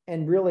boat,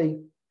 and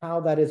really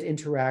how that is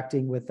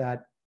interacting with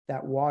that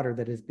water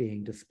that is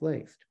being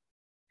displaced.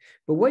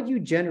 But what you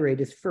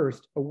generate is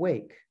first a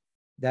wake.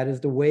 That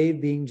is the wave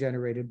being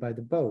generated by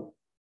the boat.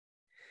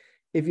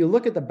 If you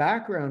look at the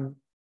background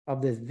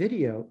of this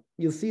video,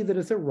 you'll see that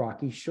it's a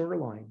rocky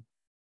shoreline.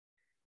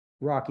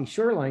 Rocky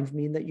shorelines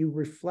mean that you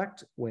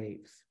reflect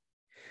waves.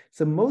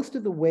 So most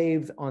of the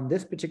waves on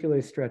this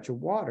particular stretch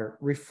of water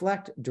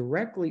reflect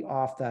directly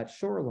off that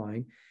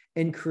shoreline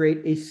and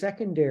create a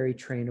secondary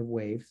train of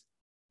waves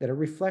that are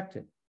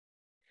reflected.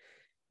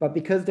 But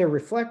because they're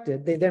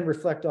reflected, they then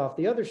reflect off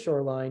the other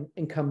shoreline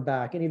and come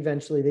back, and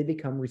eventually they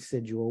become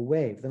residual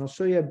waves. And I'll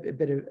show you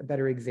a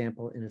better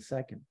example in a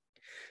second.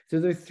 So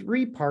there are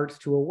three parts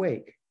to a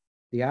wake: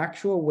 the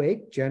actual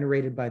wake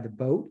generated by the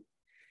boat,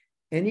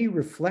 any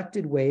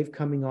reflected wave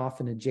coming off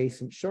an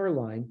adjacent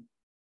shoreline,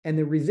 and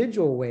the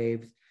residual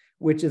waves,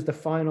 which is the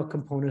final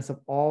components of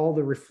all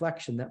the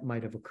reflection that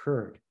might have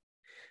occurred.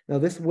 Now,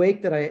 this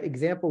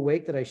example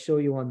wake that I show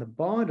you on the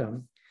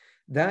bottom,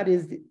 that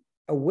is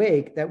a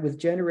wake that was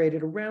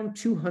generated around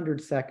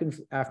 200 seconds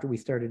after we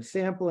started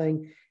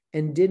sampling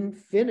and didn't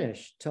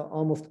finish till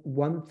almost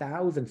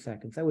 1,000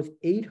 seconds. That was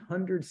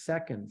 800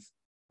 seconds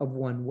of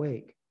one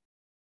wake.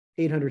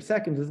 800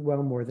 seconds is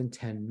well more than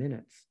 10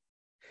 minutes.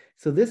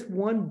 So this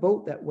one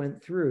boat that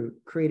went through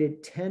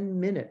created 10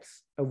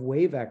 minutes of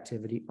wave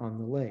activity on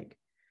the lake.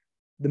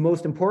 The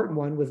most important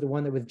one was the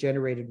one that was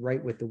generated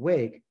right with the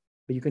wake,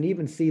 but you can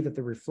even see that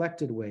the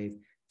reflected wave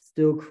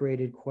still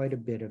created quite a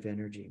bit of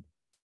energy.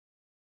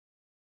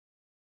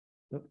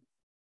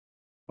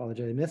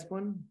 Apologize, I missed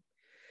one.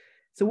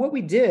 So what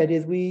we did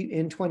is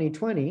in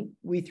 2020,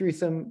 we threw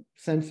some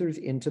sensors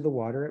into the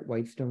water at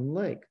Whitestone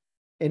Lake,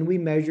 and we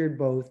measured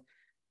both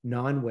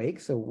non-wake,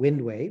 so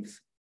wind waves,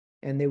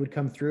 and they would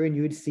come through, and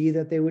you would see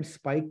that they would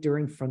spike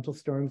during frontal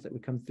storms that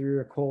would come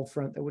through, a cold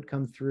front that would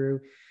come through.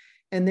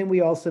 And then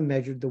we also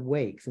measured the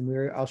wakes,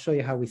 and I'll show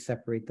you how we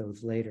separate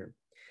those later.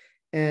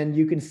 And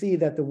you can see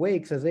that the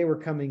wakes, as they were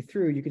coming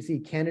through, you can see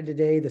Canada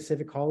Day, the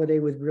civic holiday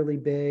was really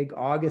big,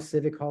 August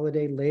civic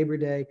holiday, Labor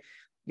Day.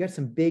 You got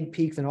some big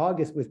peaks, and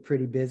August was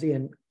pretty busy,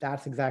 and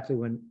that's exactly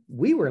when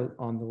we were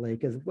on the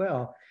lake as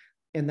well.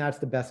 And that's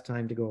the best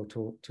time to go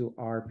to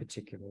our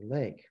particular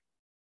lake.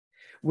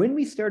 When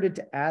we started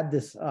to add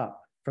this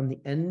up from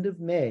the end of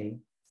May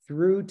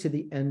through to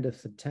the end of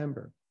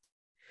September,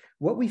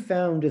 what we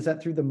found is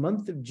that through the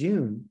month of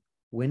June,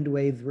 wind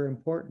waves were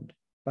important,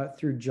 but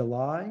through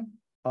July,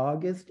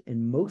 August,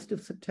 and most of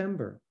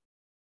September,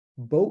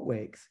 boat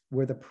wakes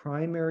were the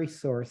primary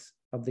source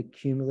of the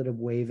cumulative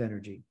wave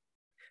energy.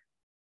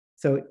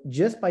 So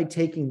just by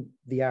taking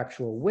the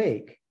actual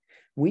wake,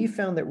 we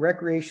found that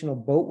recreational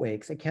boat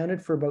wakes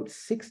accounted for about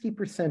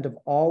 60% of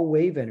all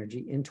wave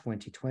energy in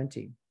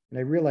 2020. And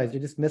I realized I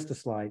just missed a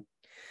slide.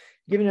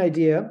 To give you an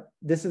idea,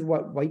 this is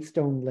what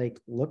Whitestone Lake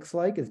looks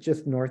like. It's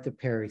just north of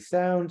Parry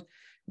Sound.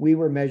 We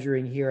were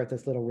measuring here at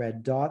this little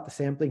red dot, the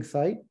sampling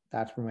site.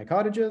 That's where my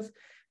cottage is.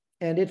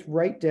 And it's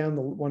right down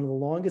one of the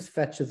longest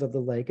fetches of the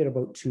lake at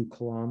about 2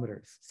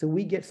 kilometers. So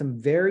we get some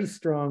very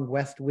strong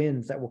west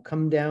winds that will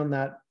come down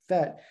that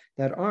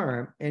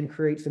arm and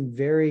create some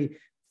very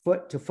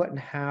foot to foot and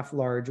a half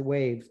large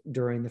waves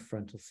during the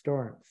frontal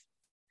storms.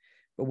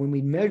 But when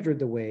we measured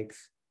the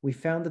wakes, we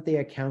found that they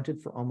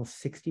accounted for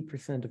almost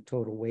 60% of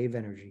total wave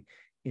energy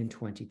in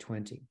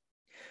 2020.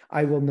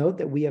 I will note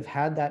that we have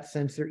had that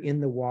sensor in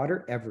the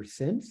water ever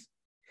since,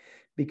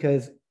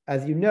 because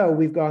as you know,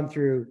 we've gone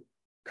through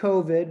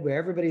COVID, where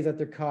everybody's at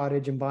their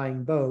cottage and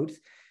buying boats,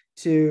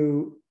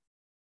 to,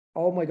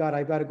 oh my God,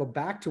 I've got to go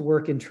back to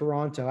work in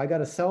Toronto. I got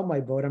to sell my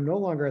boat. I'm no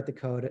longer at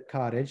the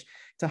cottage,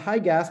 to high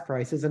gas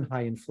prices and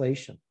high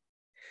inflation.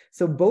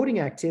 So boating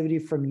activity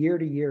from year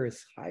to year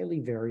is highly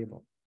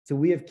variable. So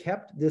we have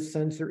kept this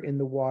sensor in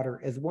the water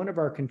as one of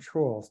our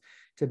controls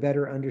to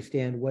better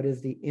understand what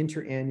is the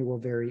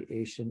interannual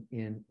variation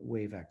in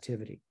wave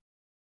activity.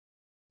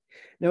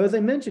 Now, as I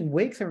mentioned,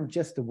 wakes aren't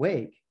just a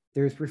wake.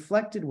 There's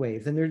reflected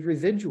waves and there's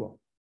residual.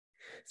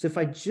 So if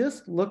I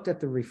just looked at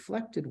the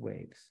reflected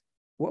waves,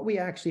 what we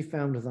actually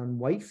found was on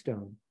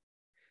Whitestone,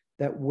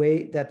 that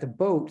the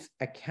boats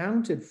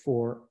accounted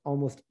for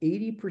almost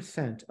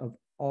 80% of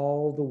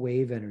all the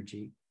wave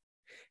energy.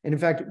 And in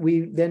fact,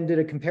 we then did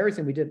a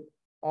comparison. We did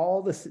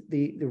all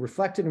the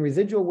reflected and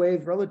residual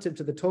waves relative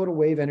to the total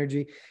wave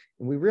energy.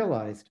 And we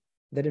realized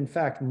that in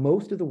fact,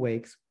 most of the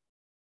waves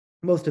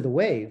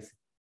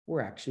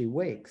were actually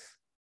wakes.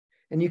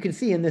 And you can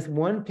see in this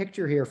one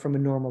picture here from a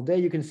normal day,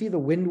 you can see the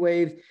wind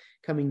waves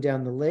coming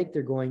down the lake.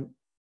 They're going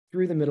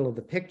through the middle of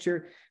the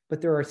picture,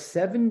 but there are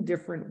 7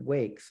 different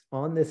wakes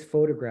on this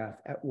photograph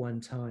at one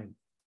time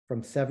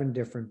from 7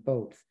 different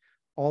boats,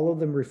 all of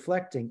them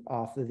reflecting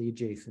off of the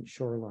adjacent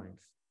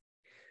shorelines.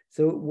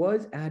 So it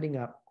was adding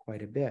up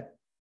quite a bit.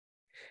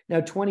 Now,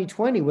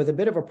 2020 was a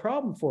bit of a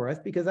problem for us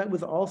because that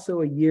was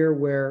also a year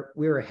where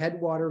we were a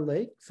headwater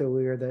lake.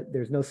 So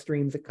there's no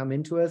streams that come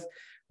into us.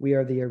 We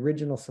are the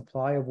original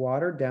supply of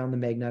water down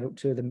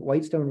to the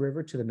Whitestone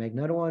River, to the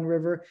Magnetawan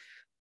River.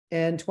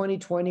 And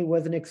 2020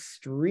 was an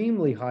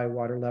extremely high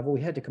water level.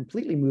 We had to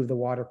completely move the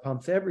water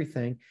pumps,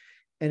 everything.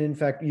 And in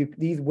fact,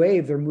 these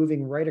waves are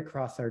moving right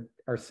across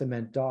our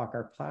cement dock,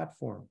 our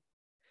platform.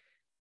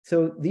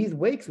 So these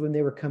wakes, when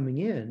they were coming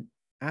in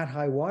at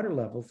high water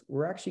levels,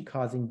 were actually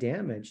causing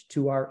damage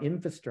to our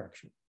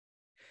infrastructure.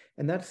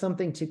 And that's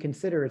something to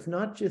consider. It's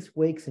not just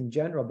wakes in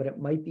general, but it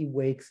might be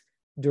wakes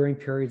during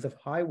periods of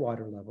high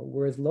water level,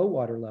 whereas low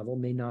water level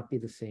may not be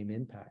the same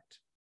impact.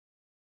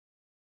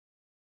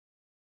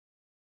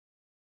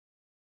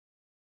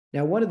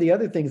 Now, one of the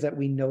other things that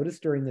we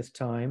noticed during this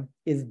time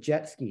is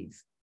jet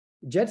skis.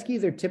 Jet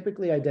skis are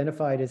typically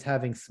identified as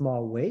having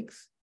small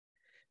wakes,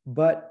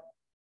 but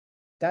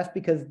that's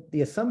because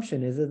the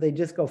assumption is that they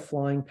just go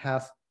flying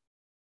past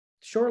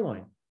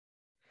shoreline.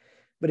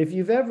 But if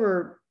you've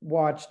ever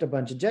watched a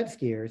bunch of jet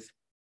skiers,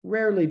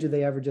 rarely do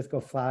they ever just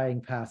go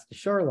flying past the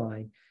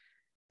shoreline.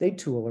 They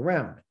tool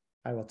around.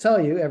 I will tell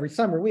you, every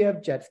summer we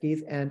have jet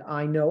skis, and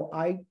I know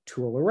I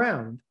tool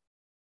around.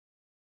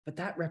 But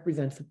that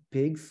represents a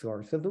big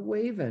source of the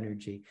wave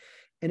energy.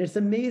 And it's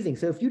amazing.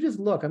 So if you just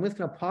look, I'm just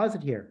going to pause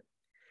it here.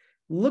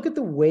 Look at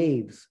the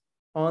waves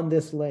on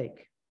this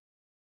lake.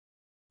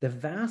 The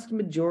vast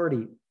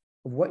majority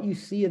of what you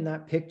see in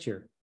that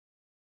picture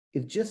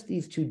is just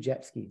these 2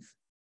 jet skis.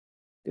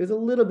 There's a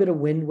little bit of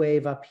wind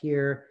wave up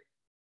here,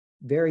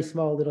 very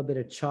small little bit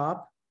of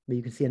chop, but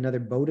you can see another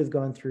boat has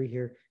gone through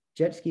here.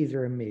 Jet skis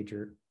are a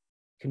major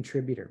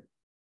contributor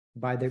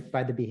by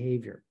the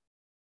behavior.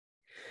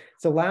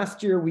 So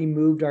last year, we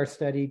moved our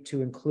study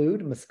to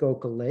include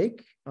Muskoka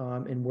Lake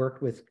and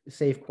worked with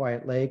Safe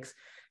Quiet Lakes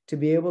to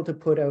be able to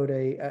put out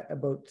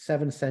about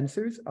 7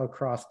 sensors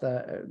across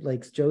the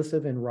Lakes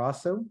Joseph and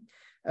Rosso,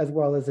 as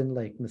well as in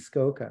Lake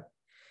Muskoka.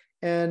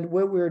 And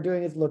what we're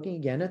doing is looking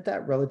again at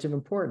that relative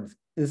importance.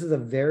 This is a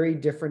very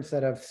different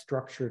set of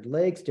structured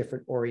lakes,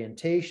 different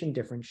orientation,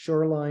 different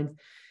shorelines,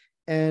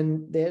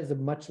 and there's a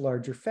much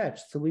larger fetch.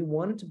 So we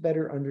wanted to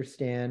better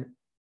understand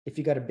if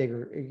you've got a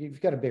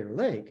bigger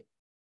lake,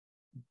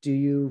 do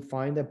you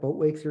find that boat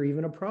wakes are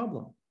even a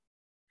problem?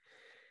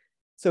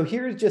 So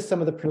here's just some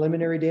of the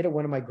preliminary data.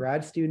 One of my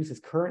grad students is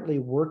currently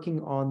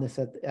working on this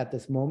at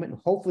this moment.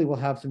 And hopefully we'll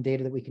have some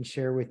data that we can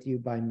share with you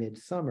by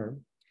midsummer.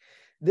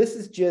 This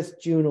is just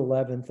June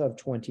 11th of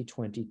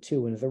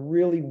 2022, and it's a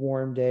really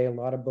warm day. A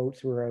lot of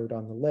boats were out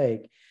on the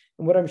lake.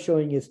 And what I'm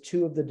showing you is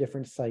 2 of the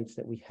different sites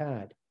that we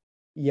had.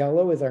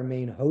 Yellow is our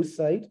main host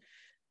site,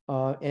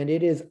 and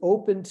it is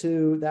open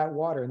to that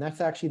water. And that's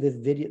actually this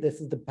video.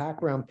 This is the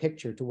background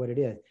picture to what it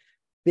is.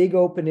 Big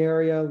open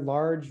area,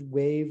 large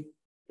wave,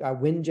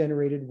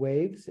 wind-generated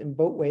waves, and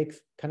boat wakes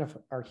kind of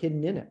are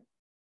hidden in it.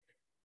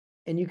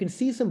 And you can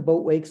see some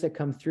boat wakes that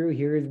come through.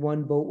 Here is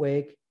one boat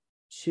wake.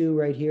 2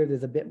 right here.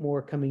 There's a bit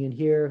more coming in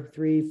here.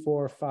 3,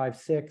 4, 5,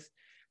 6.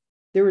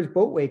 There was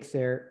boat wakes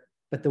there,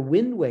 but the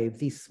wind waves,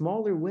 these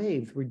smaller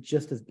waves, were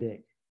just as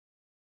big.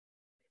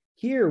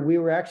 Here, we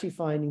were actually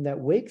finding that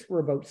wakes were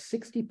about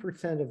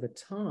 60% of the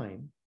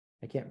time.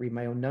 I can't read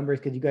my own numbers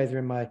because you guys are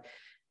in my,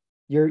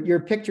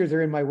 your pictures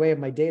are in my way of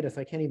my data, so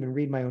I can't even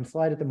read my own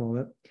slide at the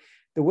moment.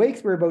 The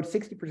wakes were about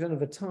 60% of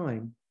the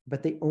time,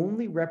 but they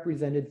only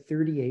represented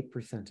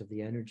 38% of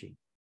the energy.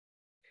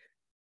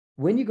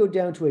 When you go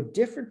down to a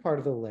different part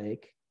of the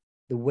lake,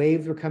 the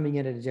waves were coming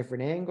in at a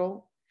different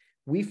angle.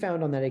 We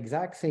found on that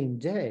exact same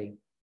day,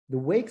 the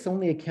wakes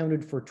only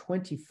accounted for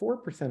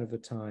 24% of the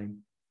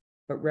time,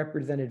 but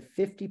represented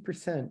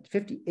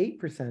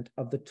 58%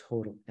 of the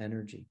total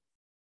energy.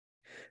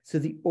 So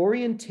the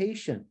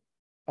orientation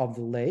of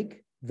the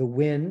lake, the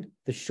wind,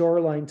 the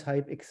shoreline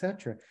type,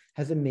 etc.,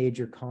 has a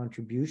major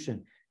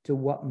contribution to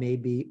what may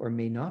be or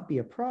may not be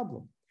a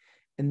problem.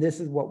 And this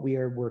is what we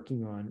are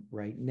working on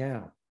right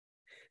now.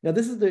 Now,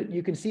 this is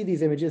you can see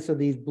these images. So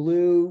these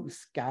blue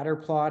scatter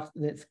plots,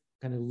 and it's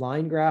kind of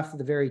line graphs at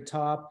the very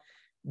top.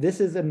 This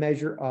is a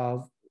measure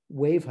of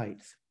wave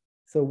heights.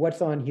 So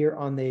what's on here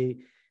on the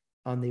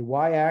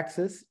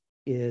y-axis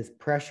is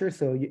pressure.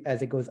 So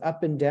as it goes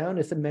up and down,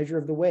 it's a measure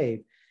of the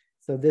wave.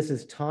 So this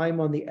is time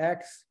on the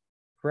x,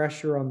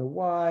 pressure on the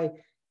y,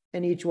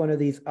 and each one of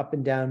these up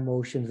and down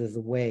motions is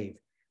a wave.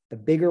 The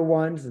bigger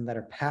ones and that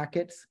are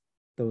packets,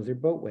 those are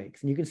boat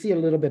wakes. And you can see it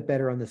a little bit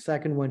better on the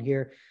second one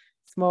here.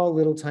 Small,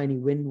 little tiny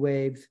wind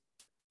waves,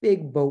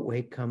 big boat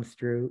wake comes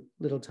through,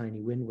 little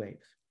tiny wind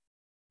waves.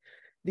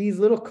 These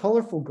little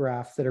colorful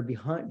graphs that are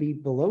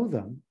below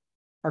them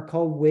are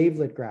called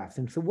wavelet graphs.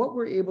 And so what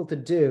we're able to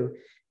do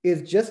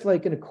is, just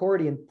like an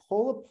accordion,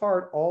 pull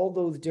apart all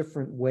those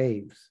different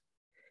waves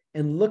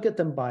and look at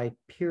them by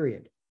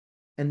period,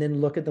 and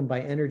then look at them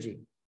by energy.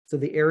 So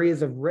the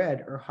areas of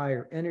red are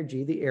higher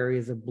energy, the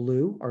areas of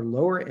blue are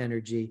lower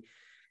energy,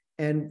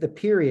 and the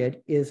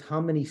period is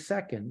how many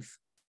seconds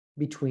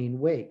between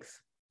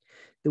wakes.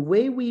 The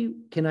way we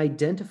can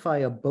identify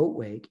a boat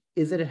wake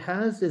is that it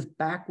has this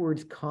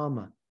backwards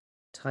comma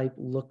type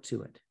look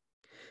to it.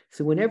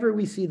 So whenever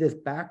we see this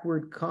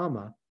backward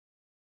comma,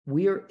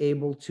 we are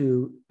able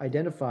to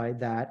identify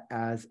that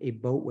as a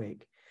boat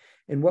wake.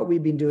 And what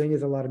we've been doing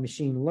is a lot of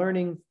machine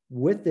learning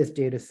with this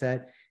data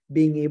set,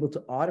 being able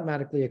to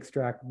automatically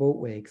extract boat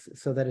wakes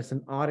so that it's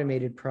an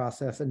automated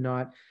process and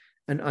not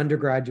an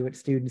undergraduate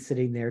student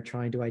sitting there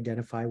trying to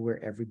identify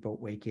where every boat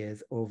wake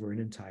is over an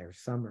entire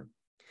summer.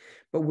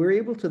 But we're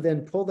able to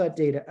then pull that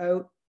data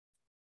out,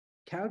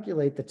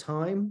 calculate the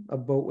time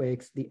of boat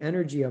wakes, the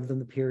energy of them,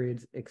 the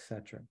periods,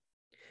 etc.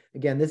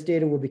 Again, this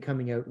data will be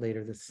coming out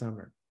later this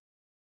summer.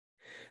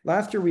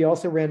 Last year, we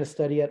also ran a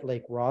study at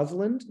Lake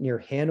Rossland near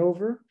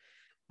Hanover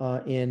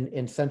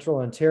in central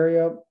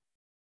Ontario.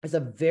 It's a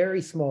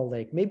very small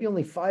lake, maybe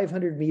only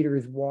 500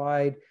 meters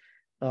wide,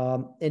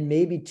 and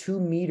maybe 2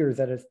 meters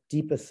at its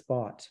deepest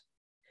spot.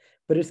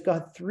 But it's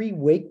got 3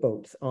 wake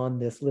boats on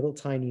this little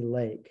tiny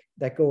lake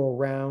that go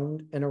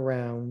around and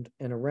around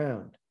and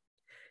around.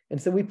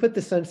 And so we put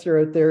the sensor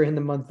out there in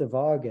the month of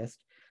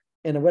August.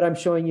 And what I'm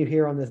showing you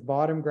here on this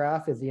bottom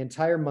graph is the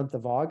entire month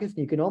of August.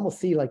 And you can almost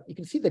see, you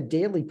can see the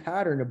daily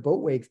pattern of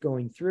boat wakes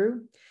going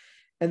through.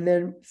 And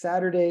then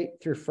Saturday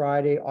through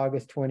Friday,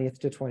 August 20th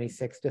to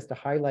 26th, just to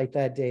highlight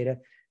that data,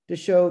 to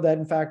show that,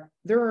 in fact,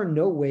 there are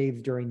no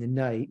waves during the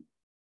night.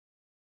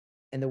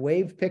 And the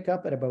waves pick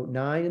up at about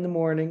 9 in the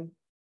morning,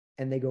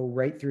 and they go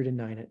right through to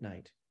 9 at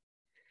night.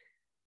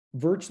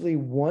 Virtually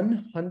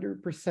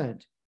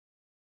 100%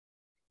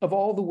 of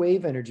all the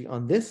wave energy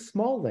on this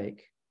small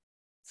lake,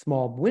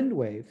 small wind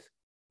waves,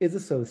 is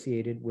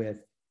associated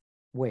with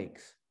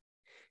wakes,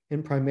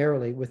 and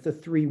primarily with the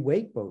 3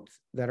 wake boats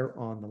that are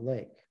on the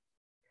lake.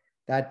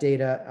 That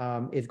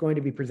data is going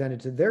to be presented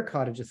to their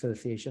cottage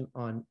association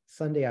on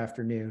Sunday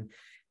afternoon,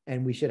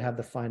 and we should have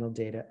the final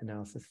data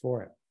analysis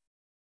for it.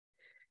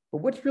 But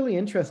what's really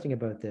interesting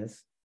about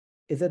this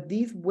is that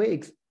these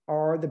wakes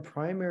are the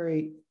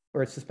primary,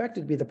 or it's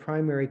suspected to be the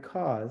primary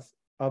cause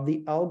of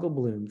the algal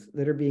blooms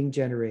that are being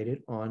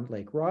generated on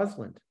Lake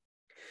Roslyn.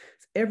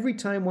 So every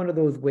time one of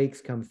those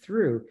wakes come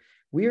through,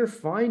 we are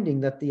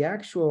finding that the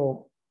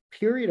actual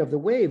period of the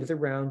wave is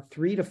around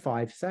 3 to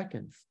 5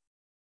 seconds.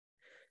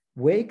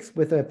 Wakes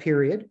with a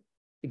period,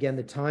 again,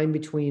 the time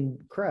between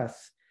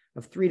crests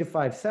of 3 to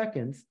 5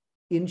 seconds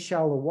in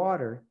shallow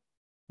water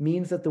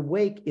means that the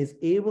wake is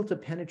able to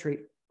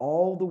penetrate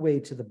all the way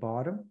to the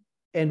bottom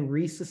and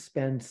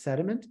resuspend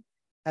sediment,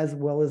 as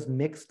well as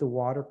mix the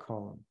water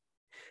column.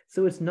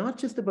 So it's not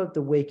just about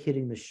the wake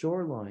hitting the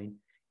shoreline,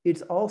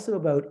 it's also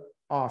about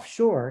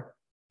offshore.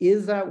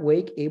 Is that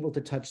wake able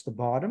to touch the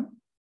bottom?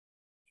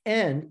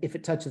 And if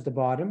it touches the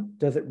bottom,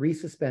 does it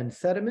resuspend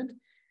sediment?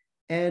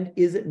 And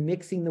is it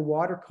mixing the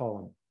water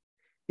column?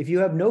 If you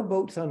have no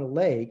boats on a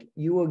lake,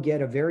 you will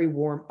get a very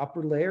warm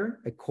upper layer,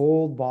 a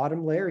cold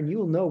bottom layer, and you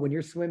will know when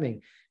you're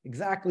swimming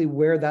exactly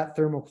where that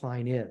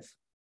thermocline is.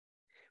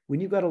 When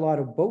you've got a lot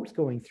of boats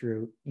going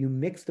through, you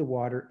mix the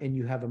water and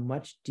you have a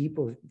much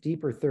deeper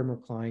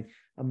thermocline,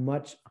 a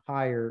much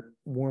higher,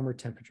 warmer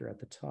temperature at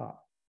the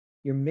top.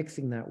 You're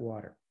mixing that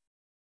water.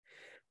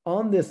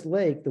 On this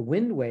lake, the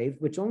wind waves,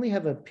 which only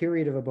have a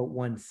period of about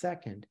 1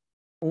 second,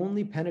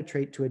 only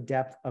penetrate to a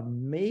depth of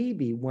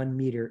maybe 1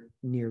 meter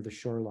near the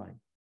shoreline.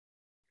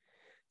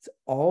 So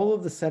all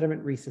of the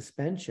sediment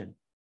resuspension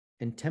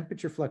and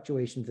temperature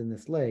fluctuations in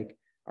this lake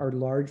are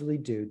largely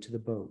due to the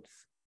boats.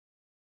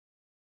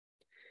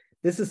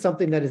 This is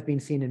something that has been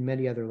seen in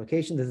many other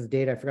locations. This is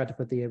data, I forgot to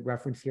put the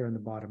reference here in the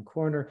bottom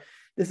corner.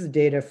 This is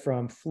data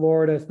from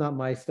Florida. It's not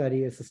my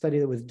study. It's a study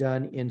that was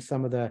done in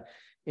some of the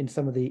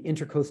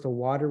intercoastal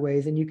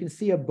waterways. And you can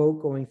see a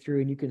boat going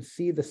through and you can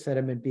see the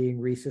sediment being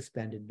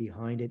resuspended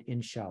behind it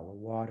in shallow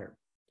water.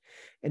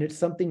 And it's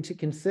something to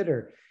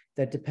consider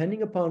that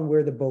depending upon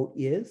where the boat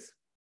is,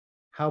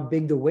 how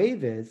big the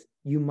wave is,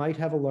 you might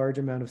have a large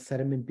amount of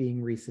sediment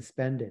being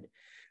resuspended.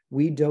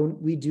 We do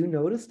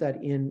notice that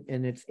and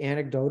it's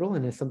anecdotal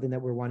and it's something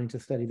that we're wanting to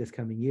study this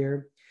coming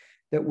year,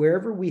 that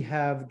wherever we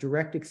have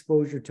direct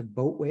exposure to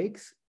boat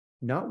wakes,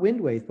 not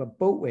wind waves, but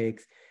boat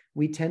wakes,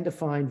 we tend to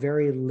find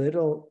very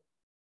little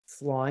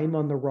slime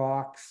on the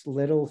rocks,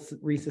 little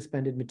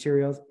resuspended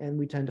materials, and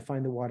we tend to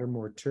find the water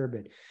more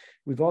turbid.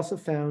 We've also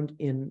found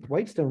in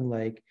Whitestone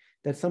Lake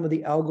that some of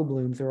the algal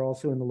blooms are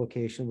also in the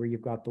location where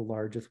you've got the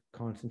largest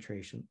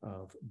concentration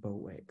of boat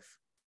wakes.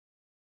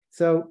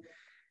 So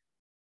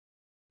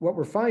what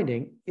we're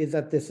finding is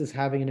that this is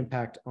having an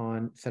impact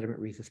on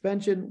sediment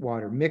resuspension,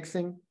 water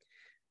mixing,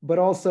 but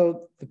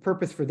also the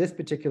purpose for this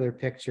particular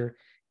picture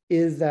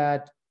is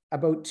that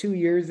about 2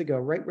 years ago,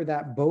 right where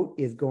that boat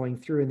is going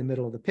through in the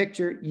middle of the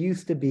picture,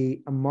 used to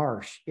be a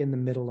marsh in the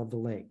middle of the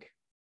lake.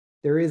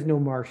 There is no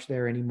marsh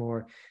there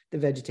anymore. The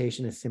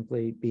vegetation is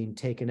simply being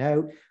taken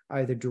out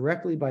either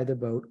directly by the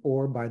boat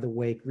or by the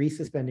wake,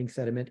 resuspending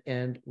sediment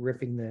and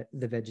ripping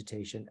the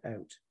vegetation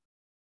out.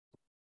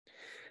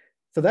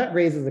 So that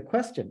raises a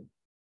question.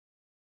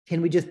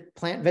 Can we just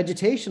plant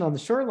vegetation on the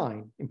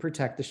shoreline and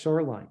protect the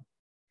shoreline?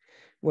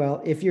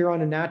 Well, if you're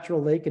on a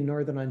natural lake in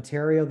Northern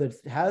Ontario that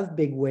has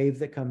big waves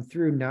that come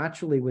through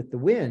naturally with the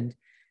wind,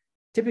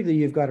 typically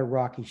you've got a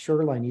rocky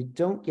shoreline. You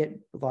don't get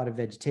a lot of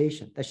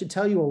vegetation. That should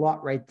tell you a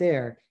lot right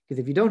there, because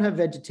if you don't have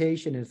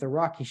vegetation and it's a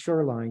rocky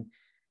shoreline,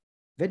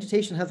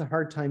 vegetation has a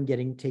hard time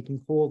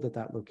taking hold at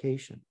that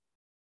location.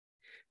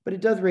 But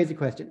it does raise a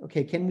question.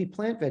 Okay, can we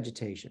plant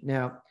vegetation?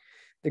 Now,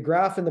 the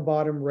graph in the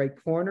bottom right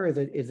corner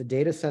is a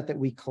data set that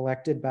we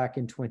collected back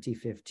in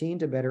 2015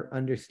 to better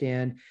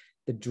understand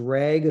the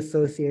drag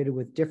associated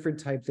with different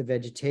types of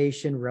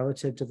vegetation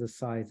relative to the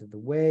size of the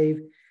wave.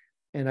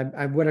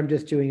 And what I'm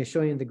just doing is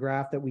showing you the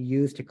graph that we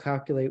use to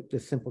calculate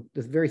this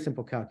very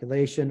simple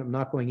calculation. I'm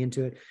not going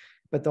into it,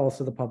 but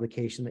also the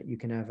publication that you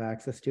can have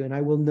access to. And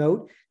I will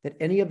note that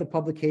any of the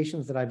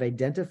publications that I've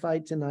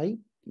identified tonight,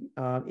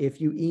 if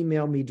you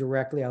email me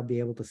directly, I'll be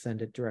able to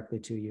send it directly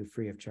to you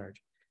free of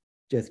charge.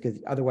 Just because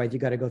otherwise you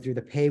got to go through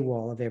the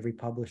paywall of every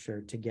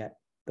publisher to get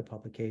the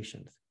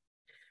publications.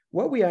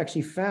 What we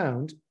actually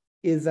found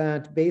is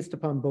that based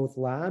upon both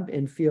lab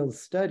and field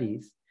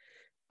studies,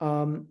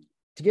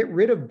 to get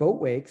rid of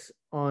boat wakes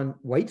on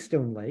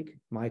Whitestone Lake,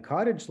 my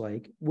cottage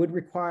lake, would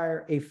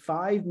require a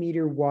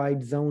 5-meter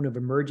wide zone of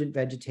emergent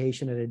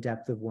vegetation at a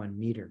depth of 1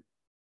 meter.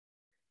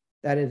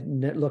 That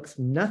looks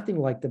nothing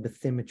like the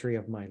bathymetry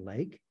of my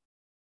lake.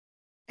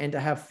 And to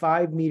have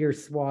 5-meter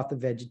swath of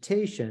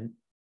vegetation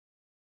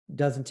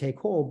doesn't take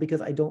hold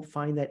because I don't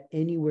find that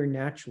anywhere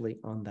naturally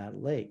on that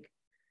lake.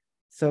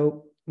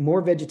 So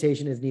more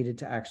vegetation is needed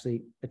to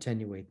actually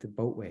attenuate the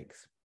boat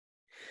wakes.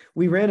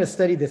 We ran a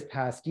study this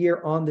past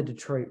year on the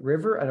Detroit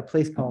River at a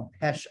place called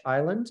Pesh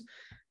Island.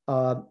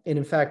 And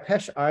in fact,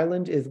 Pesh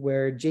Island is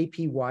where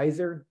J.P.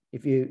 Weiser,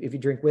 if you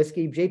drink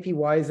whiskey, J.P.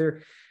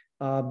 Weiser,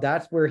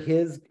 that's where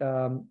his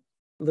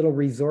little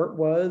resort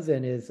was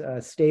and his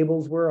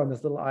stables were on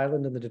this little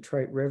island in the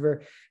Detroit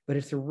River, but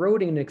it's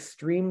eroding at an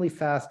extremely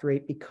fast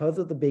rate because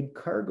of the big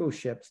cargo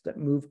ships that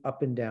move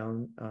up and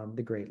down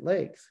the Great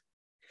Lakes.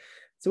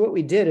 So what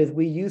we did is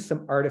we used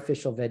some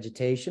artificial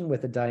vegetation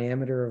with a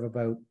diameter of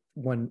about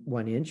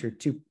one inch or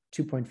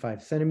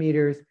 2.5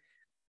 centimeters.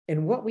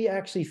 And what we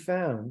actually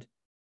found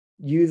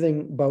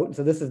using boat,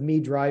 so this is me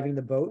driving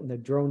the boat and the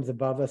drone's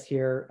above us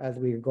here as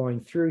we are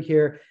going through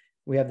here.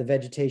 We have the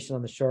vegetation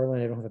on the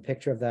shoreline. I don't have a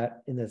picture of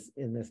that in this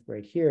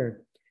right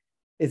here,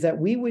 is that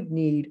we would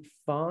need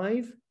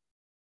 1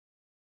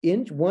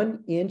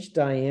 inch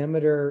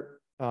diameter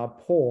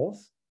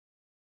poles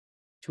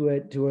to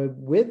a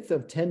width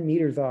of 10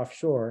 meters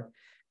offshore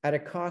at a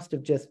cost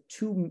of just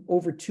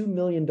over $2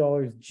 million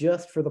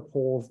just for the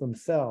poles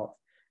themselves,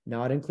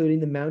 not including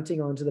the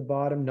mounting onto the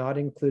bottom, not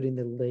including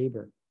the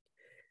labor.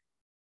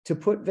 To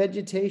put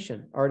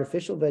vegetation,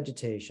 artificial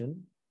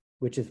vegetation,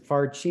 which is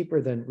far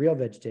cheaper than real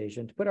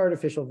vegetation, to put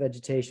artificial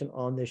vegetation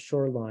on this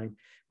shoreline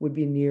would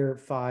be near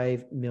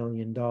 $5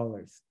 million.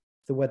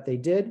 So what they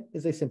did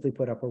is they simply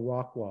put up a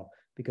rock wall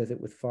because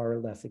it was far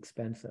less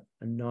expensive,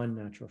 a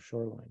non-natural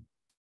shoreline.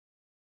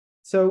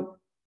 So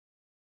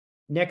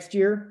next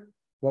year,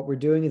 what we're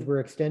doing is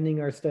we're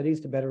extending our studies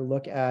to better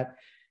look at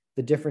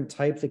the different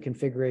types and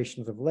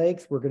configurations of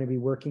lakes. We're going to be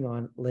working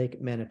on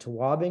Lake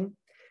Manitowabing,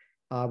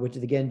 which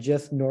is again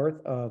just north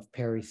of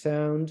Parry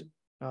Sound.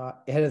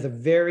 It has a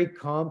very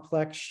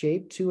complex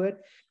shape to it,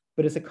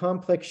 but it's a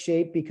complex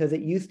shape because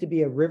it used to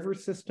be a river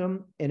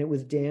system and it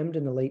was dammed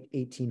in the late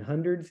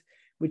 1800s,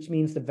 which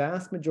means the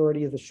vast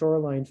majority of the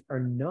shorelines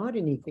are not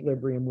in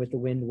equilibrium with the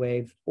wind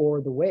waves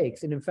or the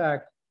wakes. And in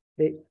fact,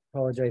 they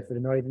apologize for the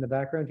noise in the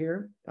background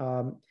here.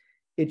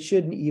 It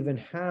shouldn't even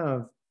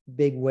have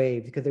big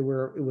waves because it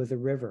was a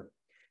river.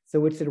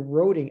 So it's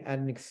eroding at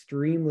an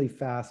extremely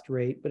fast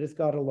rate, but it's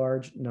got a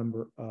large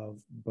number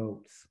of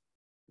boats.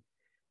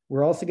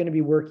 We're also going to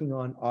be working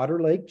on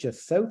Otter Lake,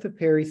 just south of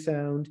Parry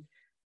Sound,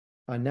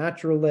 a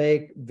natural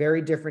lake,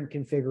 very different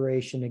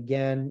configuration.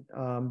 Again,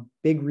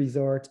 big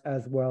resort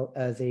as well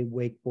as a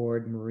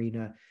wakeboard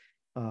marina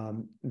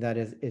that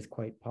is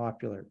quite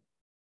popular.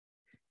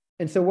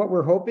 And so what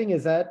we're hoping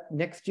is that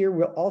next year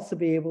we'll also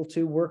be able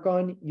to work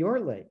on your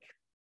lake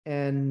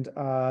and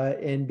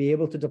be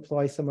able to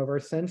deploy some of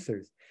our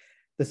sensors.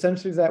 The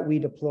sensors that we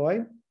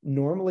deploy,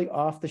 normally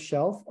off the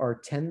shelf,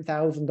 are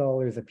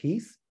 $10,000 a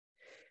piece.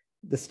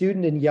 The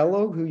student in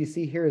yellow, who you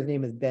see here, his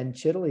name is Ben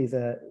Chittle. He's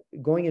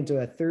going into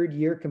a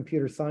third-year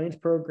computer science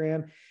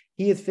program.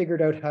 He has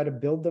figured out how to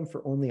build them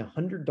for only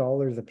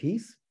 $100 a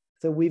piece.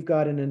 So we've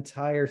got an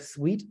entire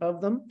suite of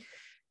them.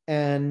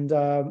 And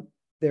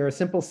they're a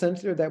simple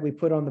sensor that we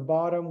put on the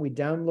bottom. We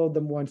download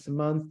them once a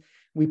month.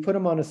 We put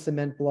them on a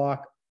cement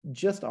block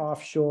just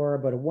offshore,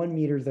 about 1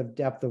 meters of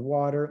depth of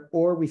water,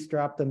 or we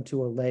strap them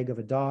to a leg of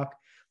a dock.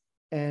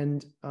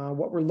 And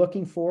what we're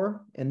looking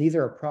for, and these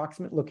are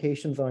approximate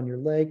locations on your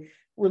lake,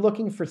 we're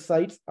looking for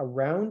sites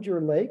around your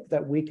lake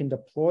that we can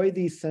deploy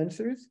these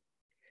sensors,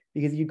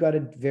 because you've got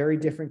a very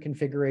different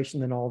configuration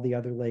than all the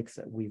other lakes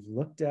that we've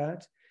looked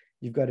at.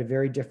 You've got a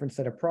very different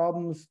set of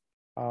problems.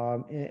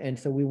 And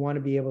so we want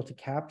to be able to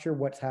capture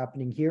what's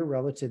happening here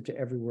relative to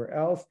everywhere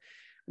else.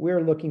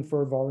 We're looking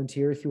for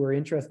volunteers who are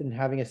interested in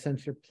having a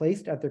sensor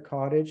placed at their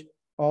cottage.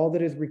 All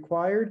that is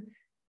required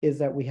is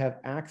that we have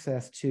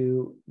access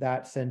to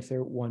that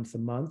sensor once a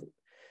month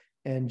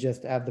and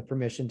just have the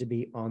permission to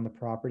be on the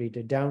property.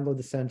 To download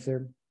the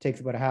sensor takes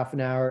about a half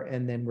an hour,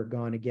 and then we're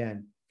gone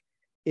again.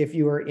 If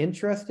you are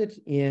interested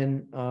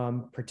in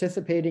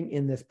participating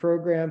in this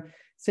program,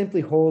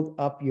 simply hold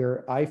up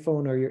your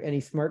iPhone or any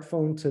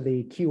smartphone to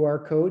the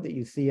QR code that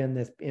you see in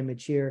this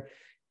image here,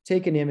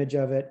 take an image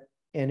of it,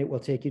 and it will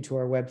take you to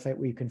our website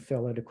where you can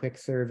fill out a quick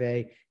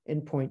survey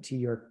and point to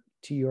your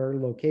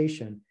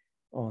location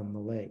on the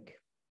lake.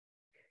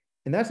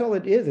 And that's all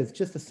it is. It's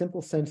just a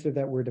simple sensor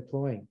that we're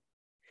deploying.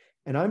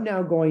 And I'm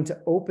now going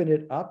to open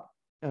it up,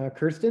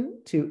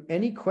 Kirsten, to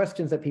any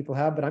questions that people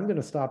have, but I'm going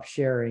to stop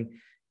sharing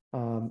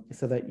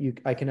so that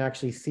I can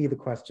actually see the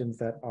questions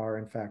that are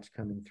in fact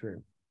coming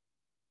through.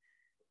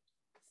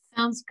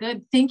 Sounds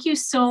good. Thank you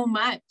so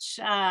much.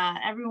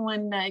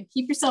 Everyone,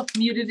 keep yourself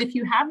muted if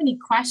you have any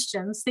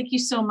questions. Thank you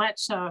so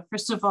much,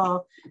 first of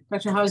all,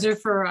 Dr. Hauser,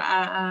 for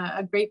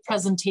a great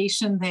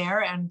presentation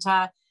there, and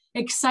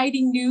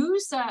exciting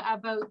news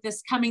about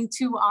this coming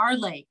to our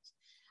lake.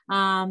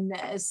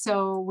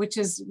 Which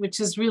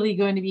is really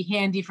going to be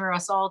handy for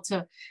us all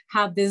to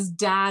have this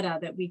data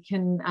that we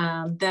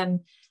can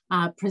then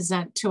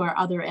present to our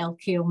other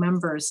LKO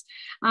members.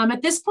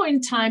 At this point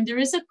in time, there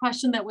is a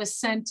question that was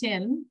sent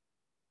in.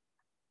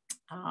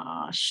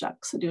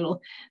 Shucks a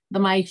doodle.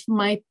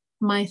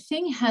 My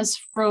thing has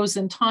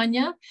frozen.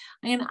 Tanya,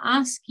 I'm going to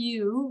ask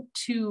you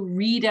to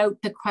read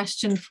out the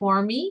question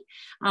for me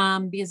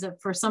because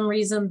for some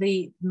reason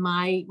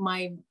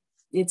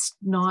it's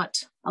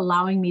not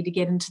allowing me to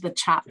get into the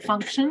chat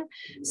function.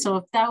 So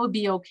if that would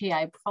be okay,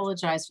 I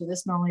apologize for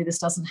this. Normally this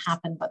doesn't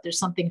happen, but there's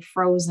something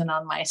frozen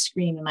on my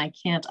screen and I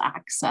can't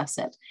access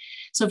it.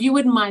 So if you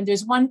wouldn't mind,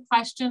 there's one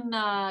question,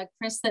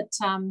 Chris, that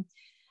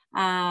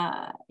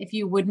if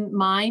you wouldn't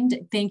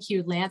mind, thank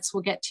you, Lance.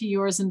 We'll get to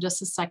yours in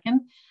just a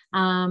second.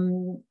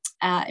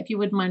 If you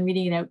wouldn't mind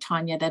reading it out,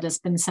 Tanya, that has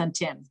been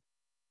sent in.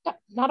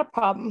 Not a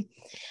problem.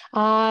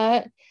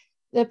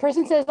 The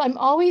person says, I'm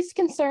always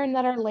concerned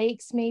that our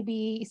lakes may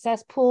be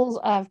cesspools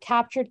of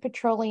captured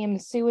petroleum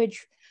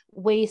sewage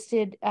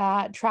wasted,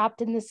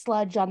 trapped in the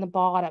sludge on the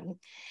bottom.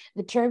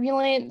 The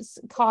turbulence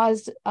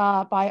caused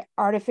by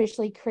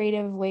artificially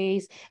creative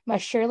ways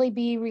must surely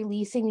be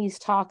releasing these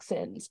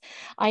toxins.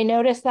 I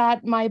noticed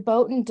that my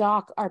boat and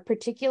dock are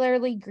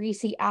particularly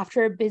greasy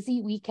after a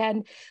busy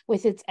weekend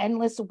with its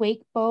endless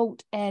wake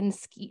boat and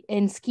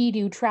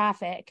ski-doo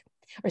traffic.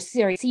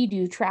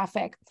 Sea-doo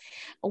traffic.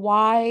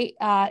 Why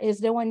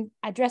is no one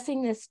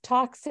addressing this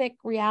toxic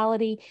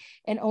reality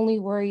and only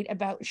worried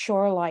about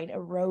shoreline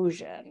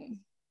erosion?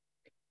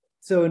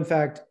 So in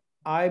fact,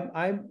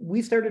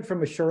 we started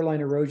from a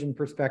shoreline erosion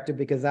perspective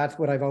because that's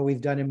what I've always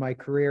done in my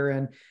career.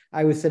 And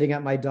I was sitting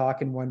at my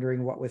dock and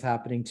wondering what was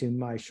happening to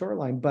my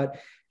shoreline.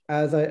 But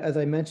as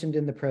I mentioned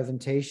in the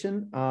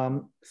presentation,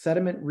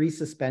 sediment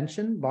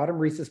resuspension, bottom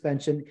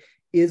resuspension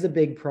is a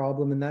big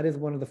problem. And that is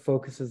one of the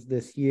focuses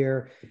this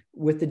year.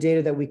 With the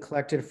data that we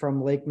collected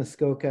from Lake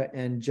Muskoka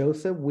and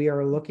Joseph, we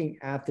are looking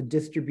at the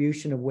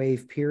distribution of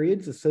wave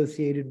periods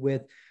associated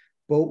with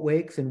boat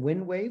wakes and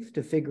wind waves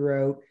to figure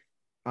out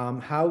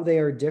how they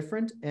are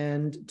different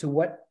and to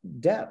what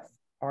depth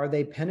are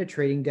they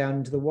penetrating down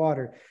into the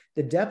water.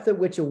 The depth at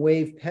which a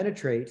wave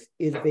penetrates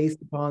is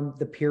based upon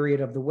the period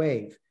of the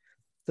wave.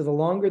 So the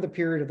longer the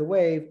period of the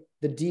wave,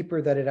 the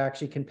deeper that it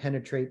actually can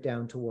penetrate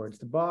down towards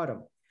the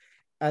bottom.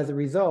 As a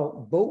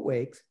result, boat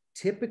wakes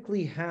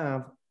typically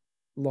have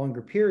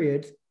longer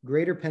periods,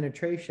 greater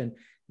penetration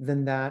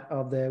than that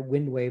of the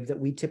wind waves that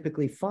we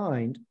typically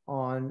find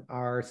on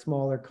our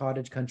smaller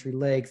cottage country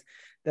lakes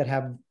that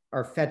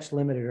are fetch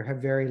limited or have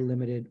very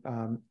limited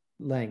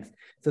length.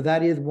 So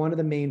that is one of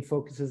the main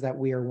focuses that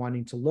we are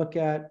wanting to look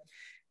at.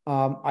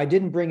 I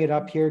didn't bring it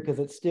up here because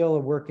it's still a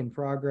work in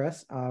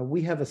progress.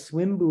 We have a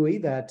swim buoy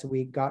that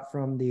we got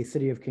from the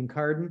city of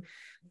Kincardine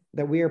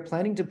that we are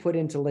planning to put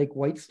into Lake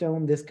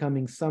Whitestone this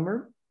coming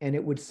summer. And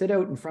it would sit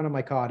out in front of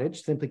my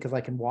cottage simply because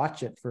I can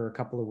watch it for a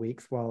couple of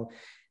weeks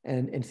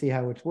and see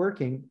how it's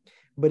working.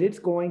 But it's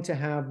going to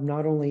have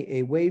not only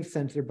a wave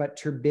sensor, but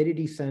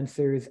turbidity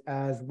sensors,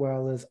 as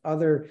well as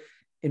other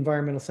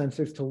environmental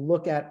sensors to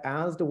look at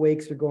as the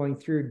wakes are going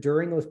through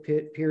during those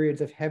periods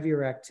of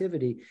heavier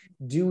activity.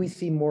 Do we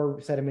see more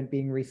sediment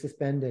being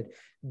resuspended?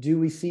 Do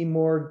we see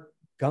more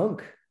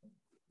gunk,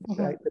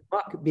 the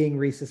muck being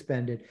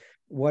resuspended?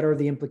 What are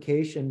the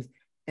implications?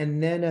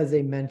 And then, as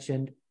I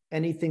mentioned,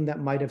 anything that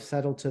might have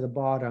settled to the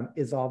bottom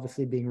is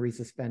obviously being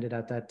resuspended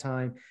at that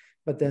time.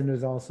 But then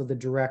there's also the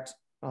direct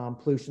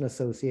pollution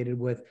associated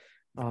with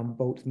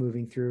boats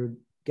moving through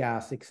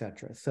gas,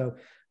 etc. So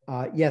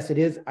yes, it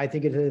is. I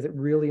think it is a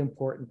really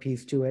important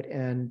piece to it.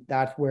 And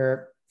that's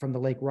where, from the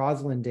Lake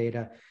Roslyn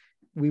data,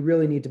 we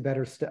really need to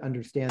better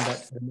understand that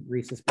sediment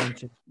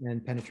resuspension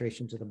and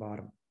penetration to the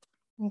bottom.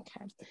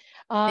 Okay.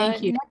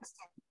 Thank you. Next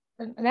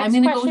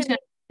question.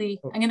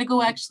 I'm going to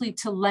go actually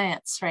to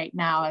Lance right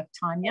now,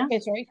 Tanya. Okay,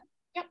 sorry.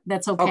 Yep.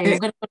 That's okay. Okay. We're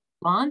going to go to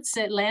Lance.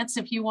 Lance,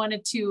 if you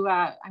wanted to,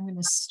 I'm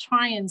going to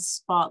try and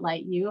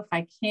spotlight you if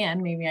I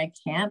can. Maybe I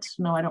can't.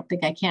 No, I don't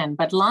think I can.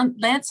 But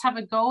Lance, have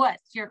a go at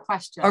your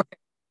question. Okay.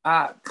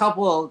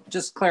 Couple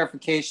just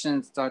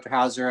clarifications, Dr.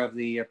 Hauser, of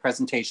the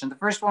presentation. The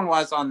first one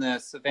was on the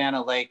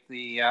Savannah Lake,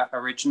 the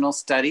original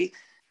study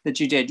that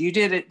you did. You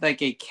did it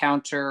like a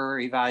counter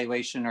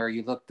evaluation, or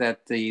you looked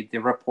at the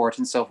report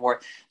and so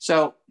forth.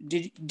 So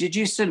did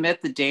you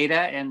submit the data,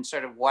 and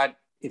sort of what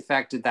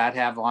effect did that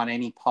have on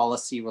any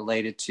policy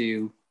related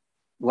to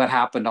what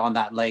happened on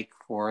that lake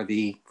for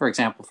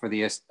example, for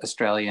the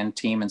Australian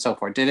team and so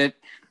forth? Did it,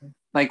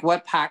 like,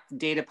 what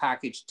data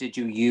package did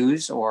you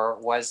use, or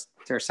was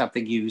there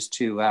something used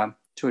to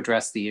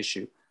address the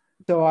issue?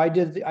 So I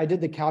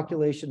did the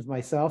calculations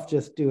myself,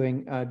 just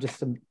doing just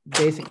some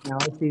basic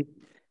analyses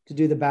to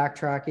do the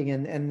backtracking,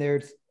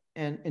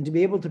 and to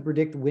be able to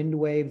predict wind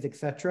waves,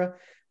 etc.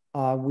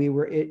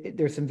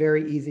 There's some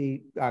very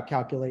easy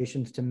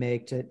calculations to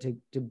make to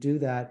do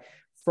that.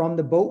 From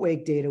the boat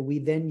wake data, we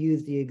then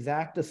use the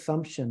exact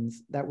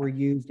assumptions that were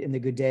used in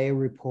the Gudea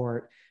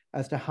report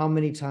as to how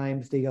many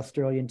times the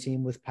Australian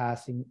team was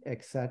passing,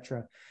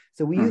 etc.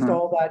 So we used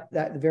all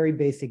that very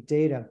basic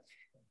data.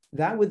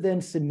 That was then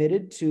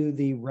submitted to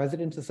the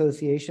Residents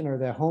Association, or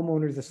the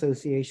Homeowners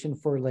Association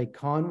for Lake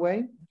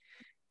Conway,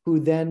 who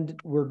then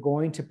were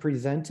going to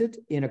present it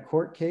in a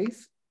court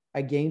case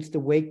against the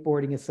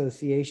Wakeboarding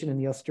Association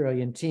and the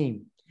Australian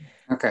team.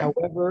 Okay.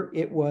 However,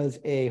 it was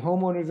a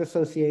homeowners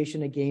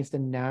association against a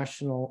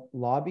national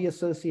lobby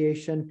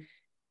association,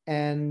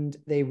 and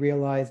they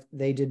realized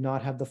they did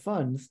not have the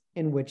funds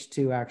in which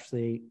to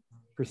actually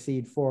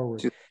proceed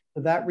forward. So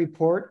that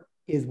report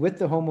is with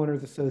the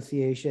homeowners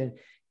association,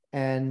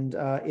 and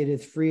it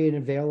is free and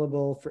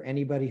available for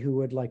anybody who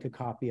would like a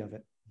copy of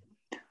it.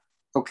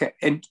 Okay,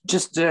 and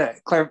just to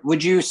clarify,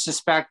 would you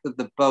suspect that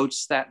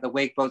the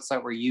wake boats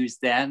that were used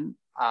then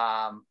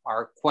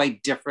are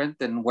quite different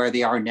than where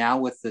they are now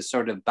with the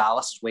sort of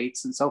ballast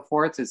weights and so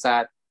forth? Is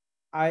that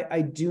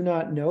I do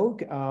not know.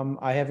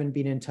 I haven't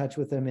been in touch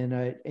with them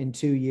in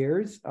 2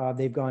 years.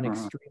 They've gone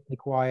extremely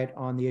quiet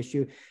on the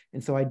issue,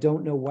 and so I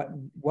don't know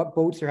what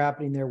boats are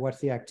happening there. What's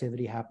the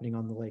activity happening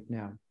on the lake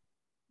now?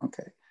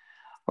 Okay.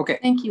 Okay.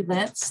 Thank you,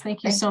 Letts.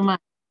 Thank you so much.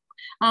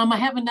 I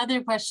have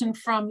another question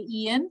from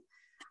Ian,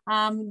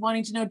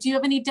 wanting to know: do you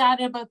have any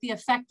data about the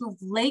effect of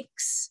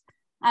lakes?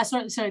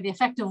 The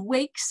effect of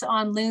wakes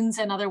on loons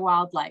and other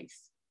wildlife?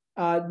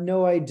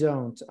 No, I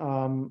don't.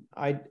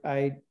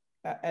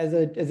 As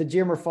a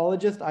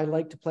geomorphologist, I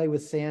like to play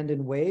with sand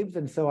and waves,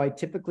 and so I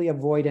typically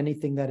avoid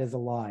anything that is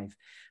alive.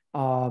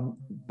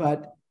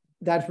 But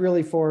that's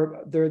really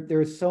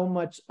there's so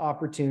much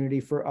opportunity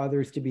for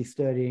others to be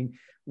studying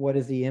what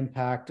is the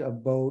impact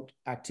of boat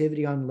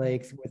activity on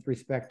lakes with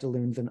respect to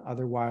loons and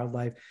other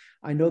wildlife.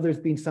 I know there's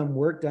been some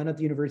work done at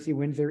the University of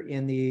Windsor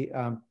in the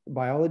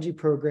biology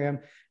program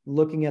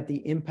looking at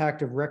the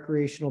impact of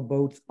recreational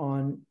boats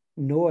on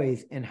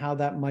noise and how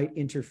that might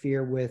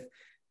interfere with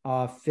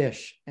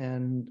fish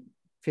and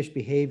fish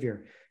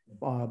behavior.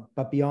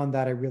 But beyond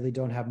that, I really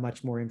don't have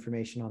much more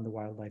information on the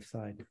wildlife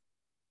side.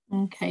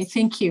 Okay,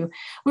 thank you.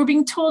 We're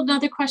being told,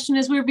 another question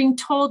is, we're being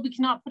told we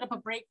cannot put up a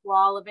break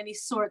wall of any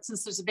sort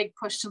since there's a big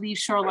push to leave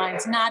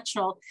shorelines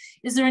natural.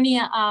 Is there any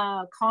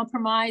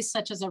compromise,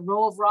 such as a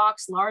row of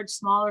rocks, large,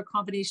 smaller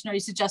combination? Are you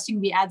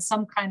suggesting we add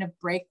some kind of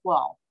break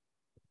wall?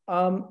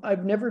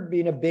 I've never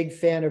been a big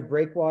fan of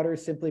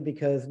breakwaters simply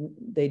because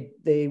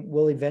they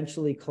will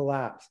eventually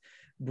collapse.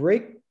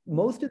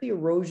 Most of the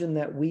erosion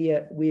that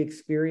we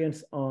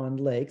experience on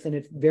lakes, and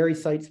it's very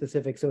site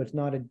specific, so it's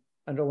not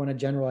I don't want to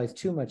generalize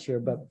too much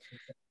here, but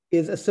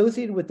is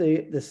associated with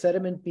the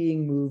sediment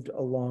being moved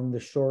along the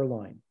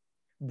shoreline.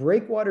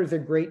 Breakwaters are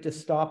great to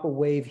stop a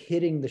wave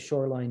hitting the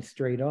shoreline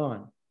straight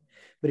on.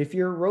 But if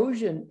your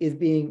erosion is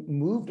being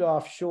moved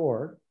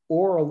offshore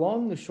or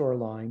along the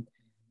shoreline,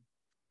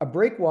 a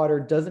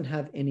breakwater doesn't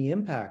have any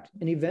impact.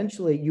 And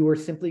eventually you are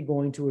simply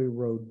going to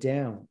erode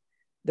down.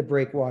 The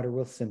breakwater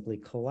will simply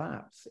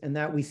collapse. And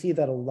that we see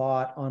that a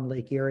lot on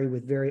Lake Erie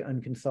with very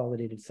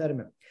unconsolidated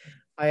sediment.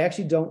 I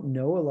actually don't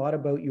know a lot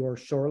about your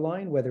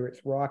shoreline, whether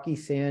it's rocky,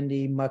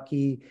 sandy,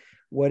 mucky,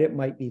 what it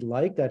might be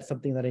like. That's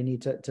something that I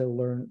need to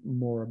learn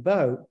more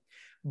about.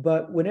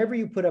 But whenever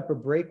you put up a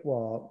break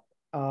wall,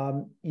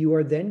 you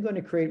are then going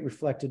to create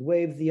reflected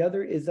waves. The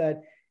other is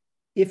that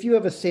if you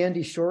have a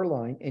sandy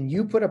shoreline and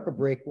you put up a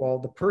break wall,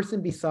 the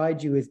person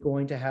beside you is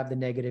going to have the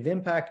negative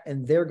impact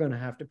and they're going to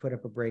have to put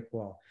up a break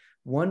wall.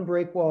 One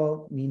break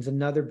wall means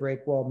another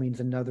break wall means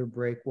another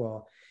break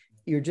wall.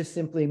 You're just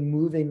simply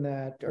moving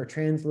that or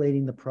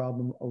translating the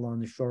problem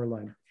along the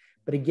shoreline.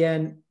 But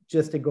again,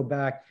 just to go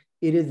back,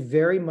 it is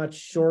very much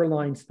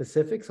shoreline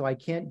specific. So I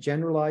can't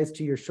generalize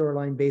to your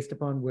shoreline based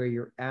upon where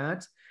you're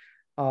at.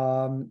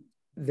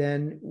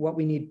 Then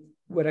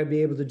what I'd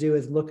be able to do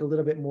is look a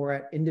little bit more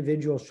at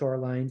individual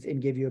shorelines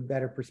and give you a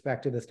better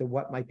perspective as to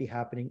what might be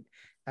happening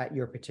at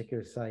your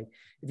particular site.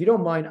 If you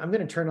don't mind, I'm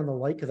going to turn on the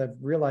light because I've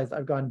realized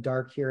I've gone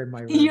dark here in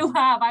my room. You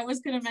have. I was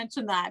going to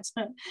mention that.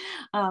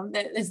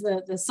 That is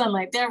the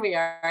sunlight. There we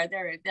are.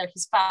 There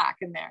he's back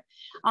in there.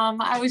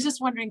 I was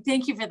just wondering.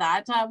 Thank you for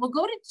that. We'll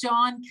go to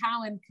John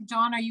Cowan.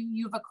 John,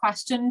 you have a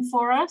question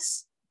for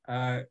us?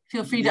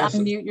 Feel free to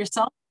unmute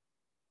yourself.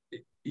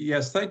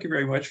 Yes, thank you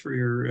very much for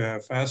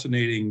your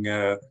fascinating,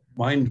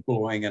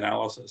 mind-blowing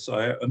analysis.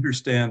 I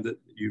understand that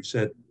you've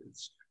said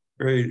it's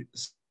very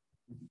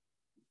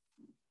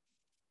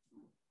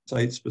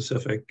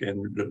site-specific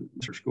and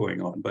research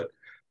going on, but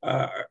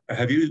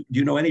do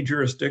you know any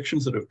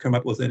jurisdictions that have come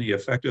up with any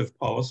effective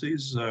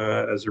policies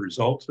as a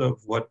result of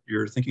what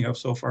you're thinking of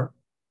so far?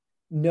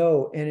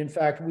 No, and in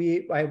fact,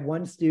 I have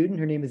one student,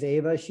 her name is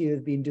Ava. She has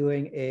been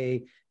doing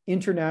a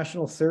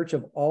international search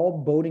of all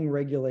boating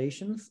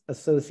regulations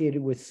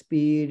associated with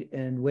speed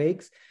and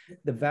wakes.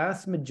 The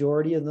vast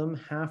majority of them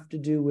have to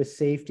do with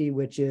safety,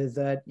 which is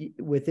that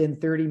within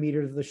 30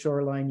 meters of the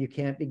shoreline, you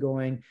can't be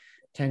going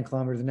 10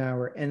 kilometers an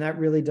hour. And that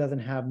really doesn't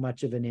have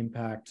much of an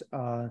impact.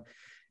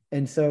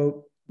 And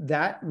so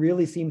that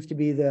really seems to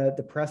be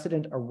the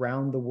precedent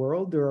around the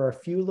world. There are a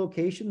few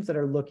locations that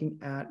are looking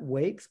at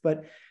wakes,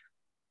 but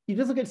you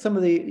just look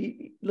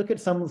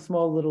at some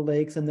small little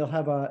lakes and they'll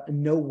have a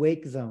no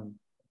wake zone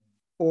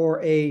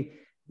or a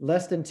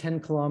less than 10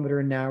 kilometer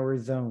an hour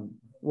zone.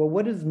 Well,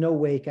 what does no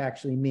wake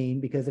actually mean?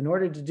 Because in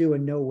order to do a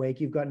no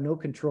wake, you've got no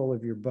control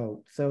of your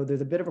boat. So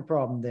there's a bit of a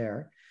problem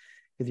there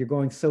because you're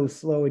going so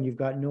slow and you've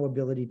got no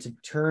ability to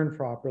turn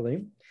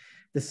properly.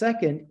 The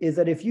second is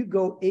that if you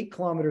go 8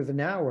 kilometers an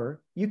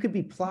hour, you could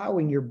be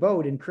plowing your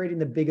boat and creating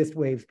the biggest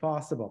waves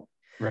possible.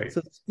 Right.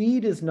 So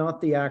speed is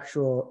not the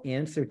actual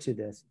answer to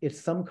this.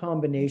 It's some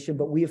combination,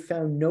 but we have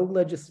found no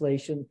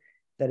legislation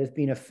that has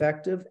been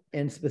effective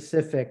and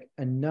specific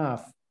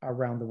enough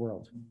around the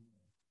world.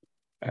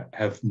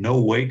 Have no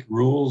wake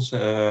rules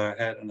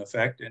had an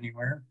effect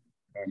anywhere?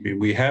 I mean,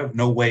 we have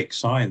no wake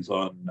signs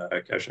on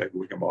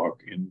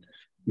Keshek-Wikamok in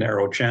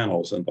narrow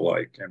channels and the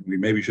like, and we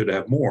maybe should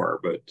have more,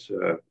 but...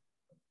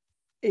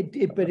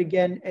 But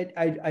again,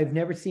 I've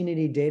never seen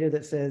any data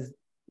that says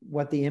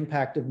what the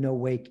impact of no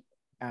wake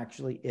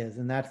actually is.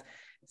 And that's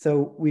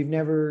So we've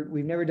never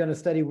done a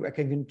study that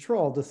can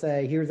control to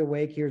say, here's a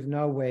wake, here's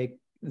no wake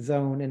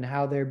zone and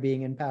how they're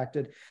being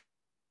impacted.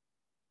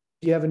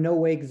 If you have a no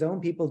wake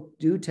zone, people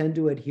do tend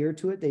to adhere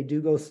to it. They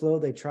do go slow.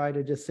 They try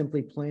to just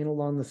simply plane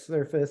along the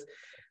surface.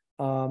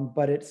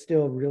 But it's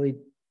still really,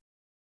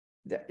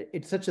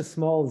 it's such a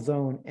small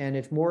zone, and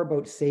it's more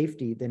about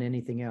safety than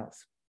anything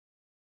else.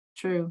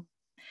 True.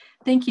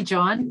 Thank you,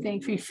 John.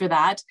 Thank you for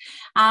that.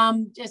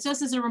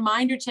 Just as a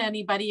reminder to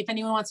anybody, if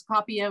anyone wants a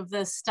copy of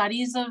the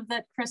studies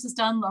that Chris has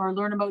done or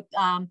learn about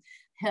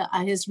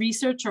his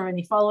research or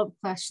any follow-up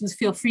questions,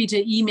 feel free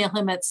to email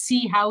him at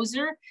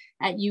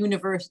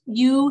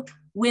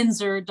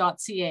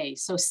chauser@uwindsor.ca.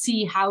 So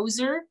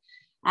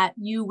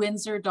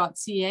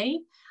chauser@uwindsor.ca.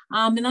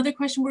 Another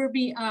question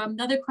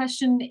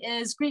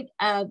is great,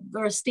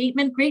 or a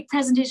statement, great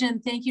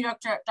presentation. Thank you,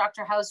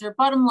 Dr. Hauser.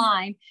 Bottom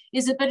line,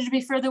 is it better to be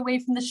further away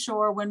from the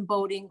shore when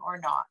boating or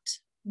not?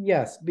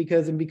 Yes,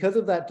 because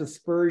of that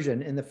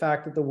dispersion and the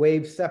fact that the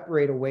waves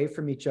separate away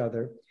from each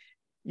other,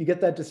 you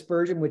get that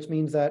dispersion, which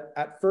means that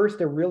at first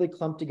they're really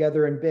clumped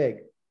together and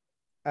big.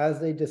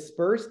 As they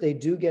disperse, they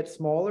do get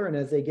smaller. And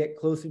as they get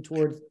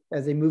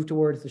as they move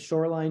towards the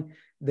shoreline,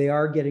 they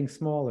are getting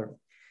smaller.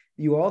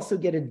 You also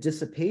get a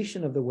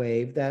dissipation of the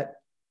wave that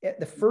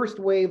the first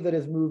wave that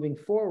is moving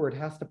forward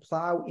has to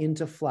plow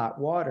into flat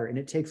water, and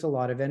it takes a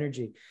lot of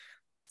energy.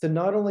 So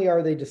not only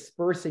are they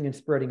dispersing and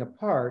spreading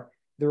apart,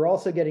 they're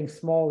also getting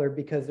smaller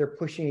because they're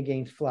pushing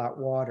against flat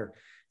water.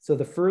 So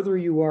the further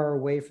you are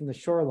away from the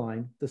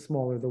shoreline, the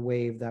smaller the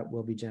wave that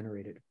will be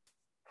generated.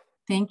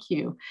 Thank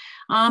you.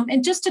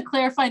 And just to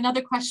clarify,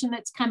 another question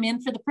that's come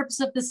in, for the purpose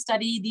of the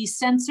study, these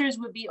sensors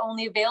would be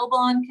only available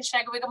on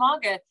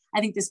Kashaga-Wigamaga. I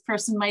think this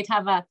person might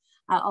have a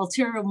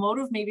ulterior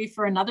motive, maybe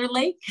for another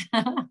lake.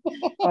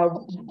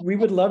 We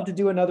would love to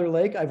do another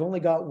lake. I've only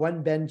got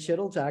one Ben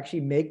Chittle to actually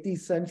make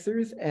these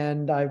sensors,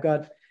 and I've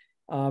got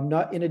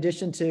not in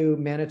addition to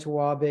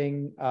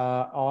Manitowobbing,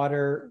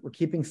 Otter, we're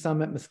keeping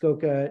some at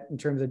Muskoka in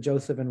terms of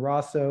Joseph and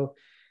Rosso,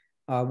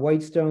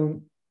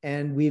 Whitestone,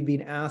 and we've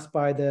been asked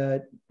by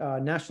the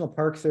National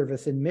Park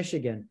Service in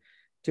Michigan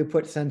to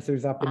put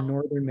sensors up in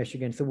northern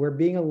Michigan. So we're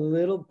being a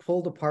little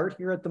pulled apart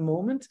here at the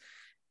moment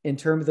in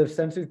terms of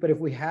sensors, but if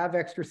we have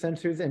extra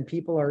sensors and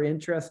people are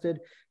interested,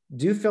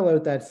 do fill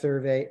out that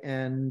survey,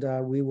 and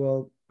we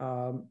will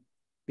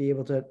be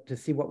able to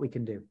see what we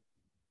can do.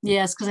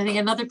 Yes, because I think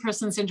another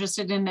person's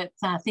interested in it,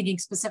 thinking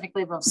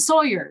specifically about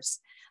Sawyer's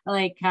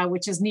Lake,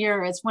 which is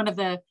near, it's one of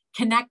the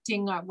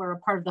connecting, we're a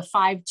part of the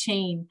 5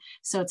 chain,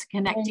 so it's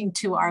connecting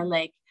to our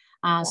lake.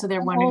 So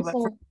they're wondering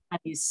about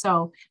studies.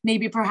 So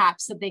maybe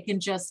perhaps that they can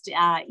just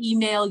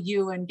email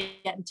you and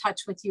get in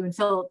touch with you and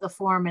fill out the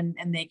form,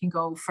 and they can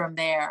go from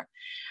there.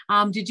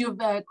 Did you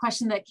have a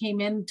question that came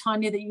in,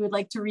 Tanya, that you would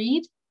like to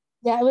read?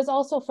 Yeah, it was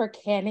also for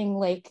Canning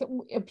Lake.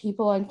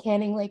 People on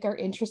Canning Lake are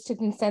interested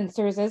in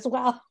sensors as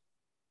well.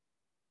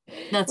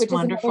 That's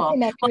wonderful.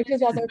 Which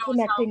is another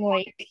connecting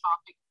lake.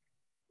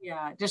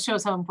 Yeah, it just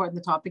shows how important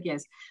the topic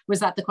is. Was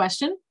that the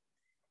question?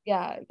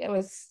 Yeah, it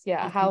was.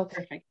 Yeah, how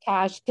perfect.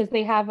 Cache, because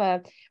they have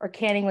or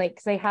Canning Lake,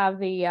 because they have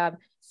the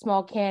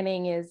small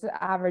Canning is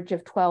average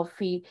of 12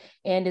 feet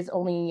and is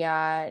only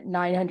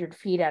 900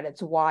 feet at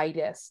its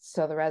widest.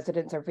 So the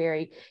residents are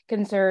very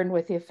concerned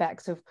with the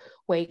effects of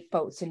wake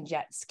boats and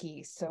jet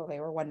skis. So they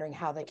were wondering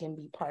how they can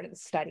be part of the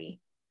study.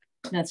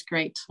 That's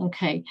great.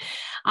 Okay.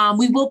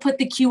 We will put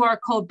the QR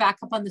code back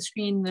up on the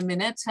screen in a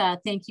minute.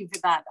 Thank you for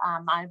that.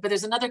 But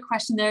there's another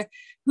question there.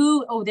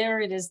 There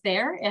it is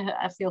there.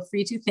 Feel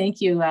free to. Thank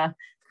you,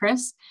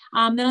 Chris.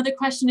 Another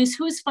question is,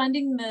 who is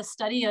funding the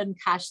study on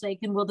Cache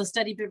Lake, and will the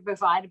study be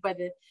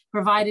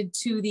provided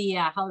to the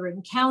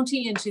Halloran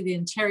County and to the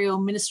Ontario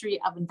Ministry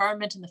of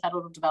Environment and the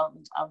Federal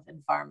Development of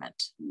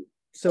Environment?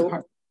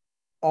 So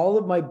all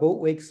of my boat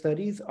wake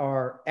studies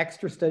are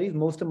extra studies.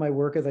 Most of my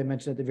work, as I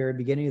mentioned at the very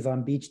beginning, is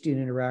on beach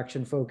dune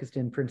interaction focused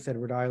in Prince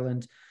Edward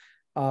Island.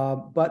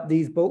 But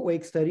these boat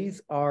wake studies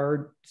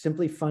are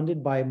simply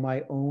funded by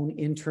my own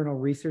internal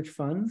research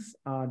funds,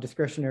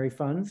 discretionary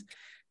funds.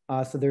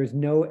 So there's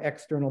no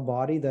external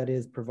body that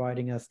is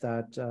providing us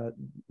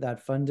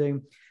that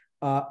funding.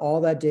 All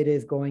that data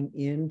is going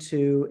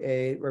into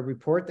a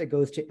report that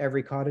goes to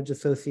every cottage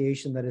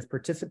association that is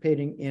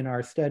participating in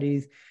our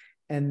studies.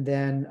 And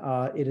then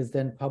it is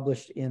then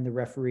published in the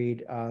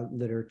refereed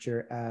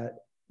literature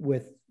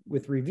with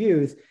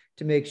reviews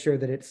to make sure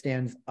that it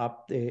stands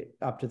up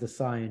to the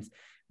science.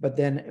 But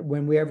then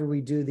whenever we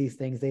do these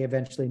things, they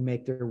eventually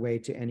make their way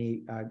to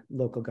any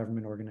local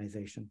government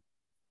organization.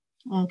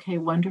 Okay,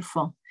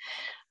 wonderful.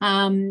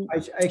 I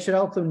should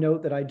also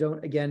note that I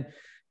don't, again,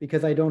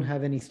 because I don't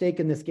have any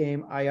stake in this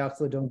game, I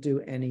also don't do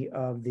any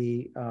of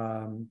the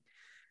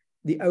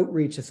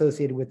outreach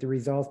associated with the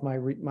results.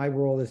 My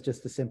role is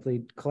just to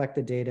simply collect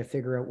the data,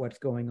 figure out what's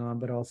going on,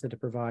 but also to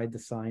provide the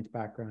science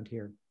background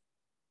here.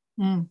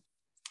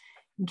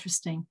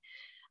 Interesting.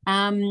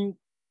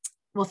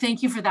 Well,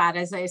 thank you for that.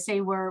 As I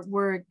say,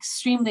 we're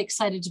extremely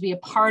excited to be a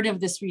part of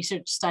this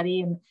research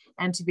study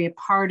and to be a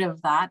part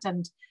of that.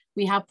 And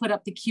we have put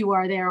up the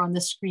QR there on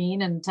the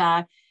screen. And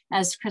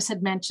as Chris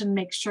had mentioned,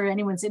 make sure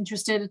anyone's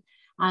interested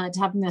to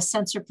having a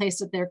sensor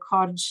placed at their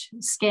cottage,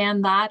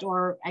 scan that,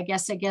 or I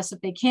guess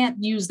if they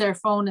can't use their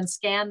phone and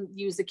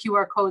use the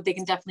QR code, they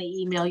can definitely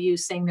email you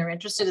saying they're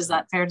interested. Is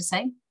that fair to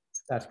say?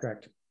 That's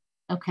correct.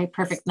 Okay,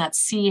 perfect. And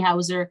that's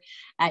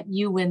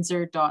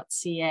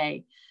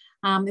chauser@uwindsor.ca.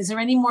 Is there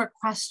any more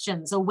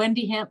questions? Oh,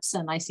 Wendy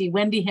Hampson. I see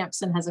Wendy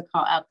Hampson has a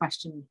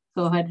question.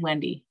 Go ahead,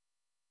 Wendy.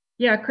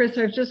 Yeah, Chris,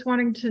 I was just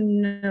wanting to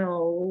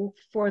know,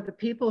 for the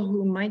people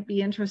who might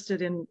be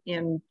interested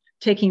in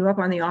taking you up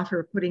on the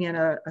offer of putting in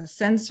a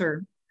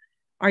sensor,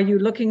 are you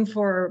looking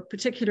for a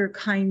particular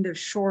kind of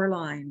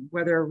shoreline,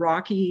 whether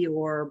rocky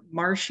or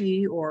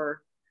marshy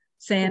or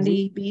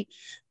sandy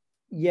beach?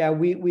 Yeah,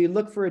 we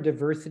look for a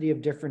diversity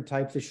of different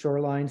types of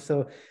shoreline.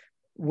 So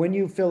when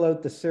you fill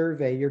out the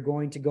survey, you're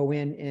going to go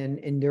in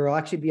and there will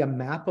actually be a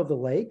map of the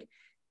lake.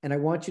 And I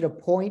want you to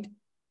point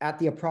at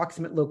the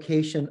approximate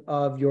location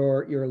of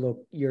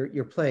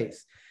your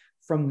place.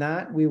 From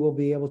that, we will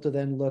be able to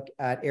then look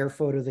at air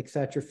photos, et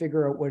cetera,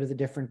 figure out what are the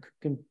different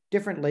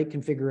lake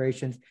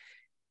configurations,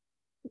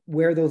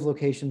 where those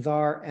locations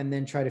are, and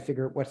then try to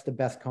figure out what's the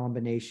best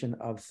combination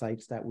of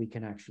sites that we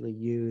can actually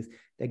use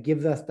that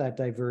gives us that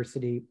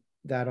diversity,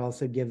 that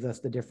also gives us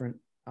the different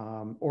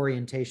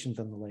orientations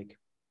on the lake.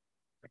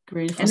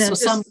 Great. And then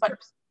so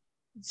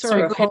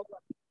sort of a follow-up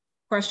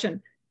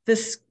question.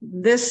 This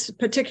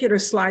particular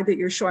slide that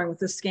you're showing with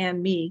the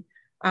Scan Me,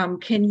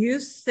 can you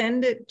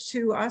send it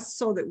to us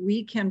so that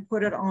we can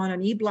put it on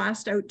an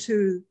e-blast out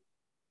to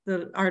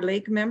our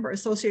lake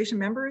association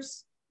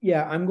members?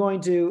 Yeah, I'm going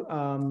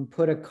to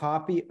put a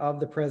copy of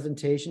the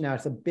presentation. Now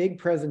it's a big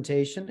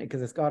presentation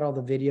because it's got all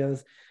the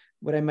videos.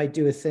 What I might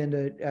do is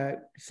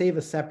save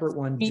a separate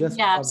one. Just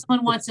if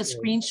someone wants to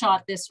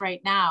screenshot this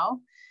right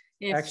now,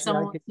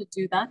 someone wants to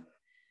do that,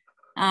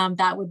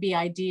 that would be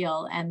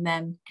ideal. And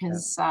then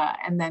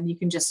and then you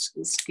can just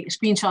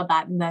screenshot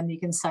that, and then you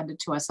can send it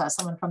to us.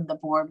 Someone from the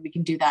board, we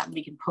can do that, and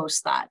we can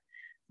post that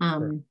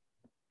and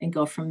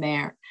go from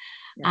there.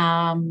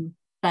 Yeah.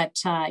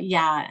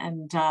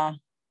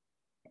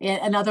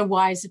 And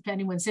otherwise, if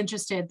anyone's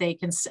interested, they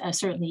can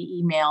certainly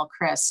email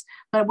Chris.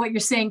 But what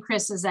you're saying,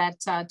 Chris, is that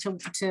to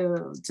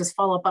just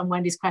follow up on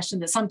Wendy's question,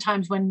 that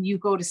sometimes when you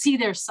go to see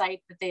their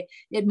site, that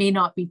it may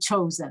not be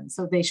chosen,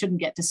 so they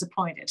shouldn't get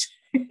disappointed.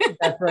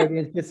 That's right.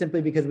 It's just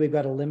simply because we've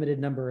got a limited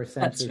number of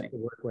sensors to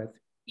work with.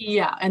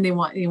 Yeah, and they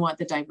want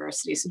the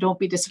diversity. So don't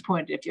be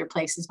disappointed if your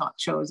place is not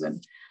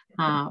chosen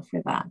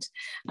for that.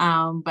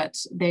 But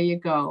there you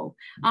go.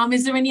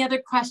 Is there any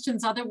other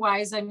questions?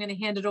 Otherwise, I'm going to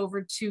hand it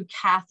over to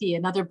Kathy,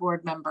 another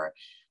board member.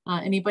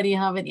 Anybody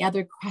have any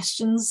other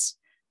questions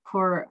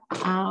for,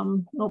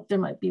 there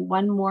might be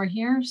one more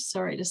here.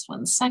 Sorry, just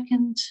 1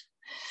 second.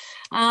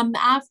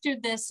 After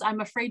this,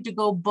 I'm afraid to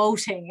go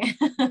boating.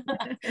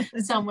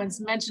 Someone's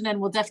mentioned, and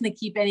we'll definitely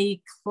keep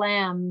any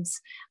clams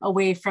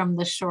away from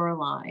the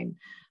shoreline.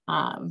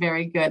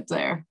 Very good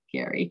there,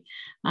 Gary.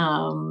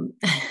 Does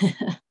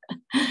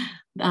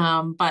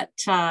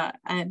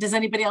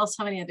anybody else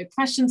have any other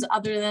questions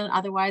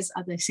otherwise?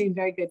 They seem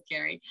very good,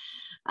 Gary.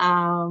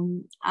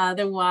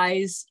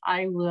 Otherwise,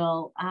 I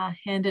will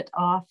hand it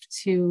off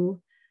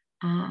to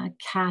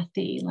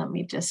Kathy. Let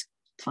me just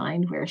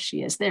find where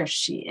she is. There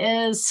she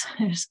is.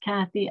 There's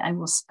Kathy. I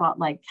will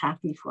spotlight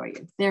Kathy for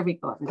you. There we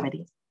go,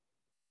 everybody.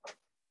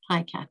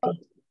 Hi,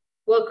 Kathy.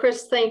 Well,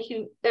 Chris, thank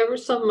you ever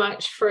so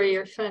much for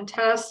your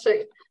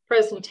fantastic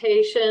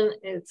presentation.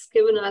 It's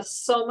given us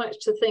so much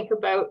to think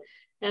about,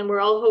 and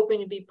we're all hoping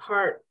to be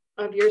part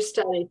of your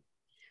study.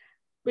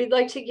 We'd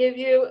like to give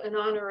you an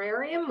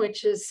honorarium,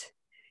 which is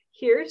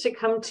here to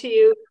come to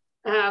you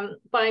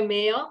by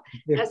mail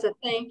as a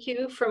thank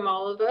you from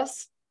all of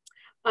us.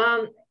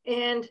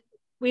 And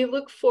we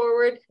look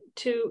forward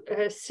to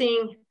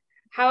seeing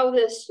how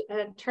this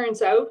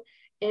turns out.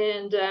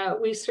 And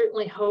we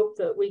certainly hope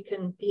that we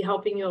can be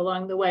helping you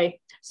along the way.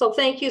 So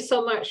thank you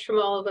so much from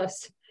all of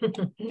us.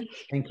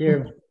 Thank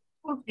you.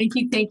 Thank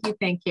you, thank you,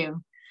 thank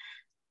you.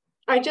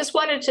 I just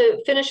wanted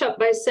to finish up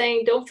by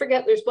saying, don't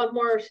forget there's one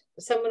more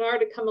seminar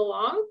to come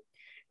along.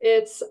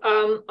 It's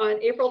on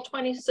April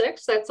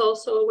 26th. That's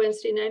also a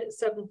Wednesday night at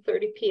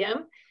 7:30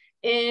 p.m.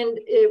 And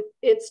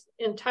it's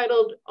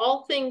entitled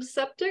All Things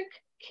Septic,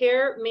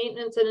 Care,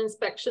 Maintenance, and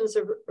Inspections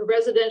of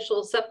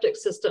Residential Septic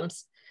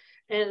Systems.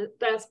 And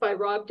that's by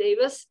Rob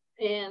Davis.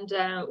 And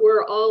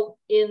we're all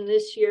in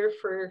this year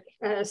for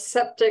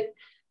septic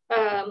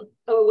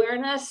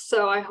awareness.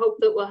 So I hope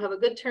that we'll have a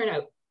good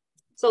turnout.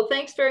 So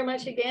thanks very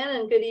much again,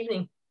 and good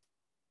evening.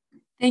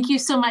 Thank you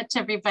so much,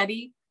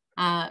 everybody.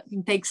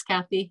 Thanks,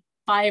 Kathy.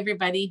 Bye,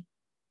 everybody.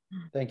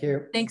 Thank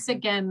you. Thanks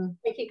again.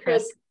 Thank you,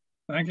 Chris.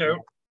 Thank you.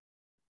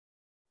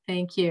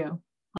 Thank you.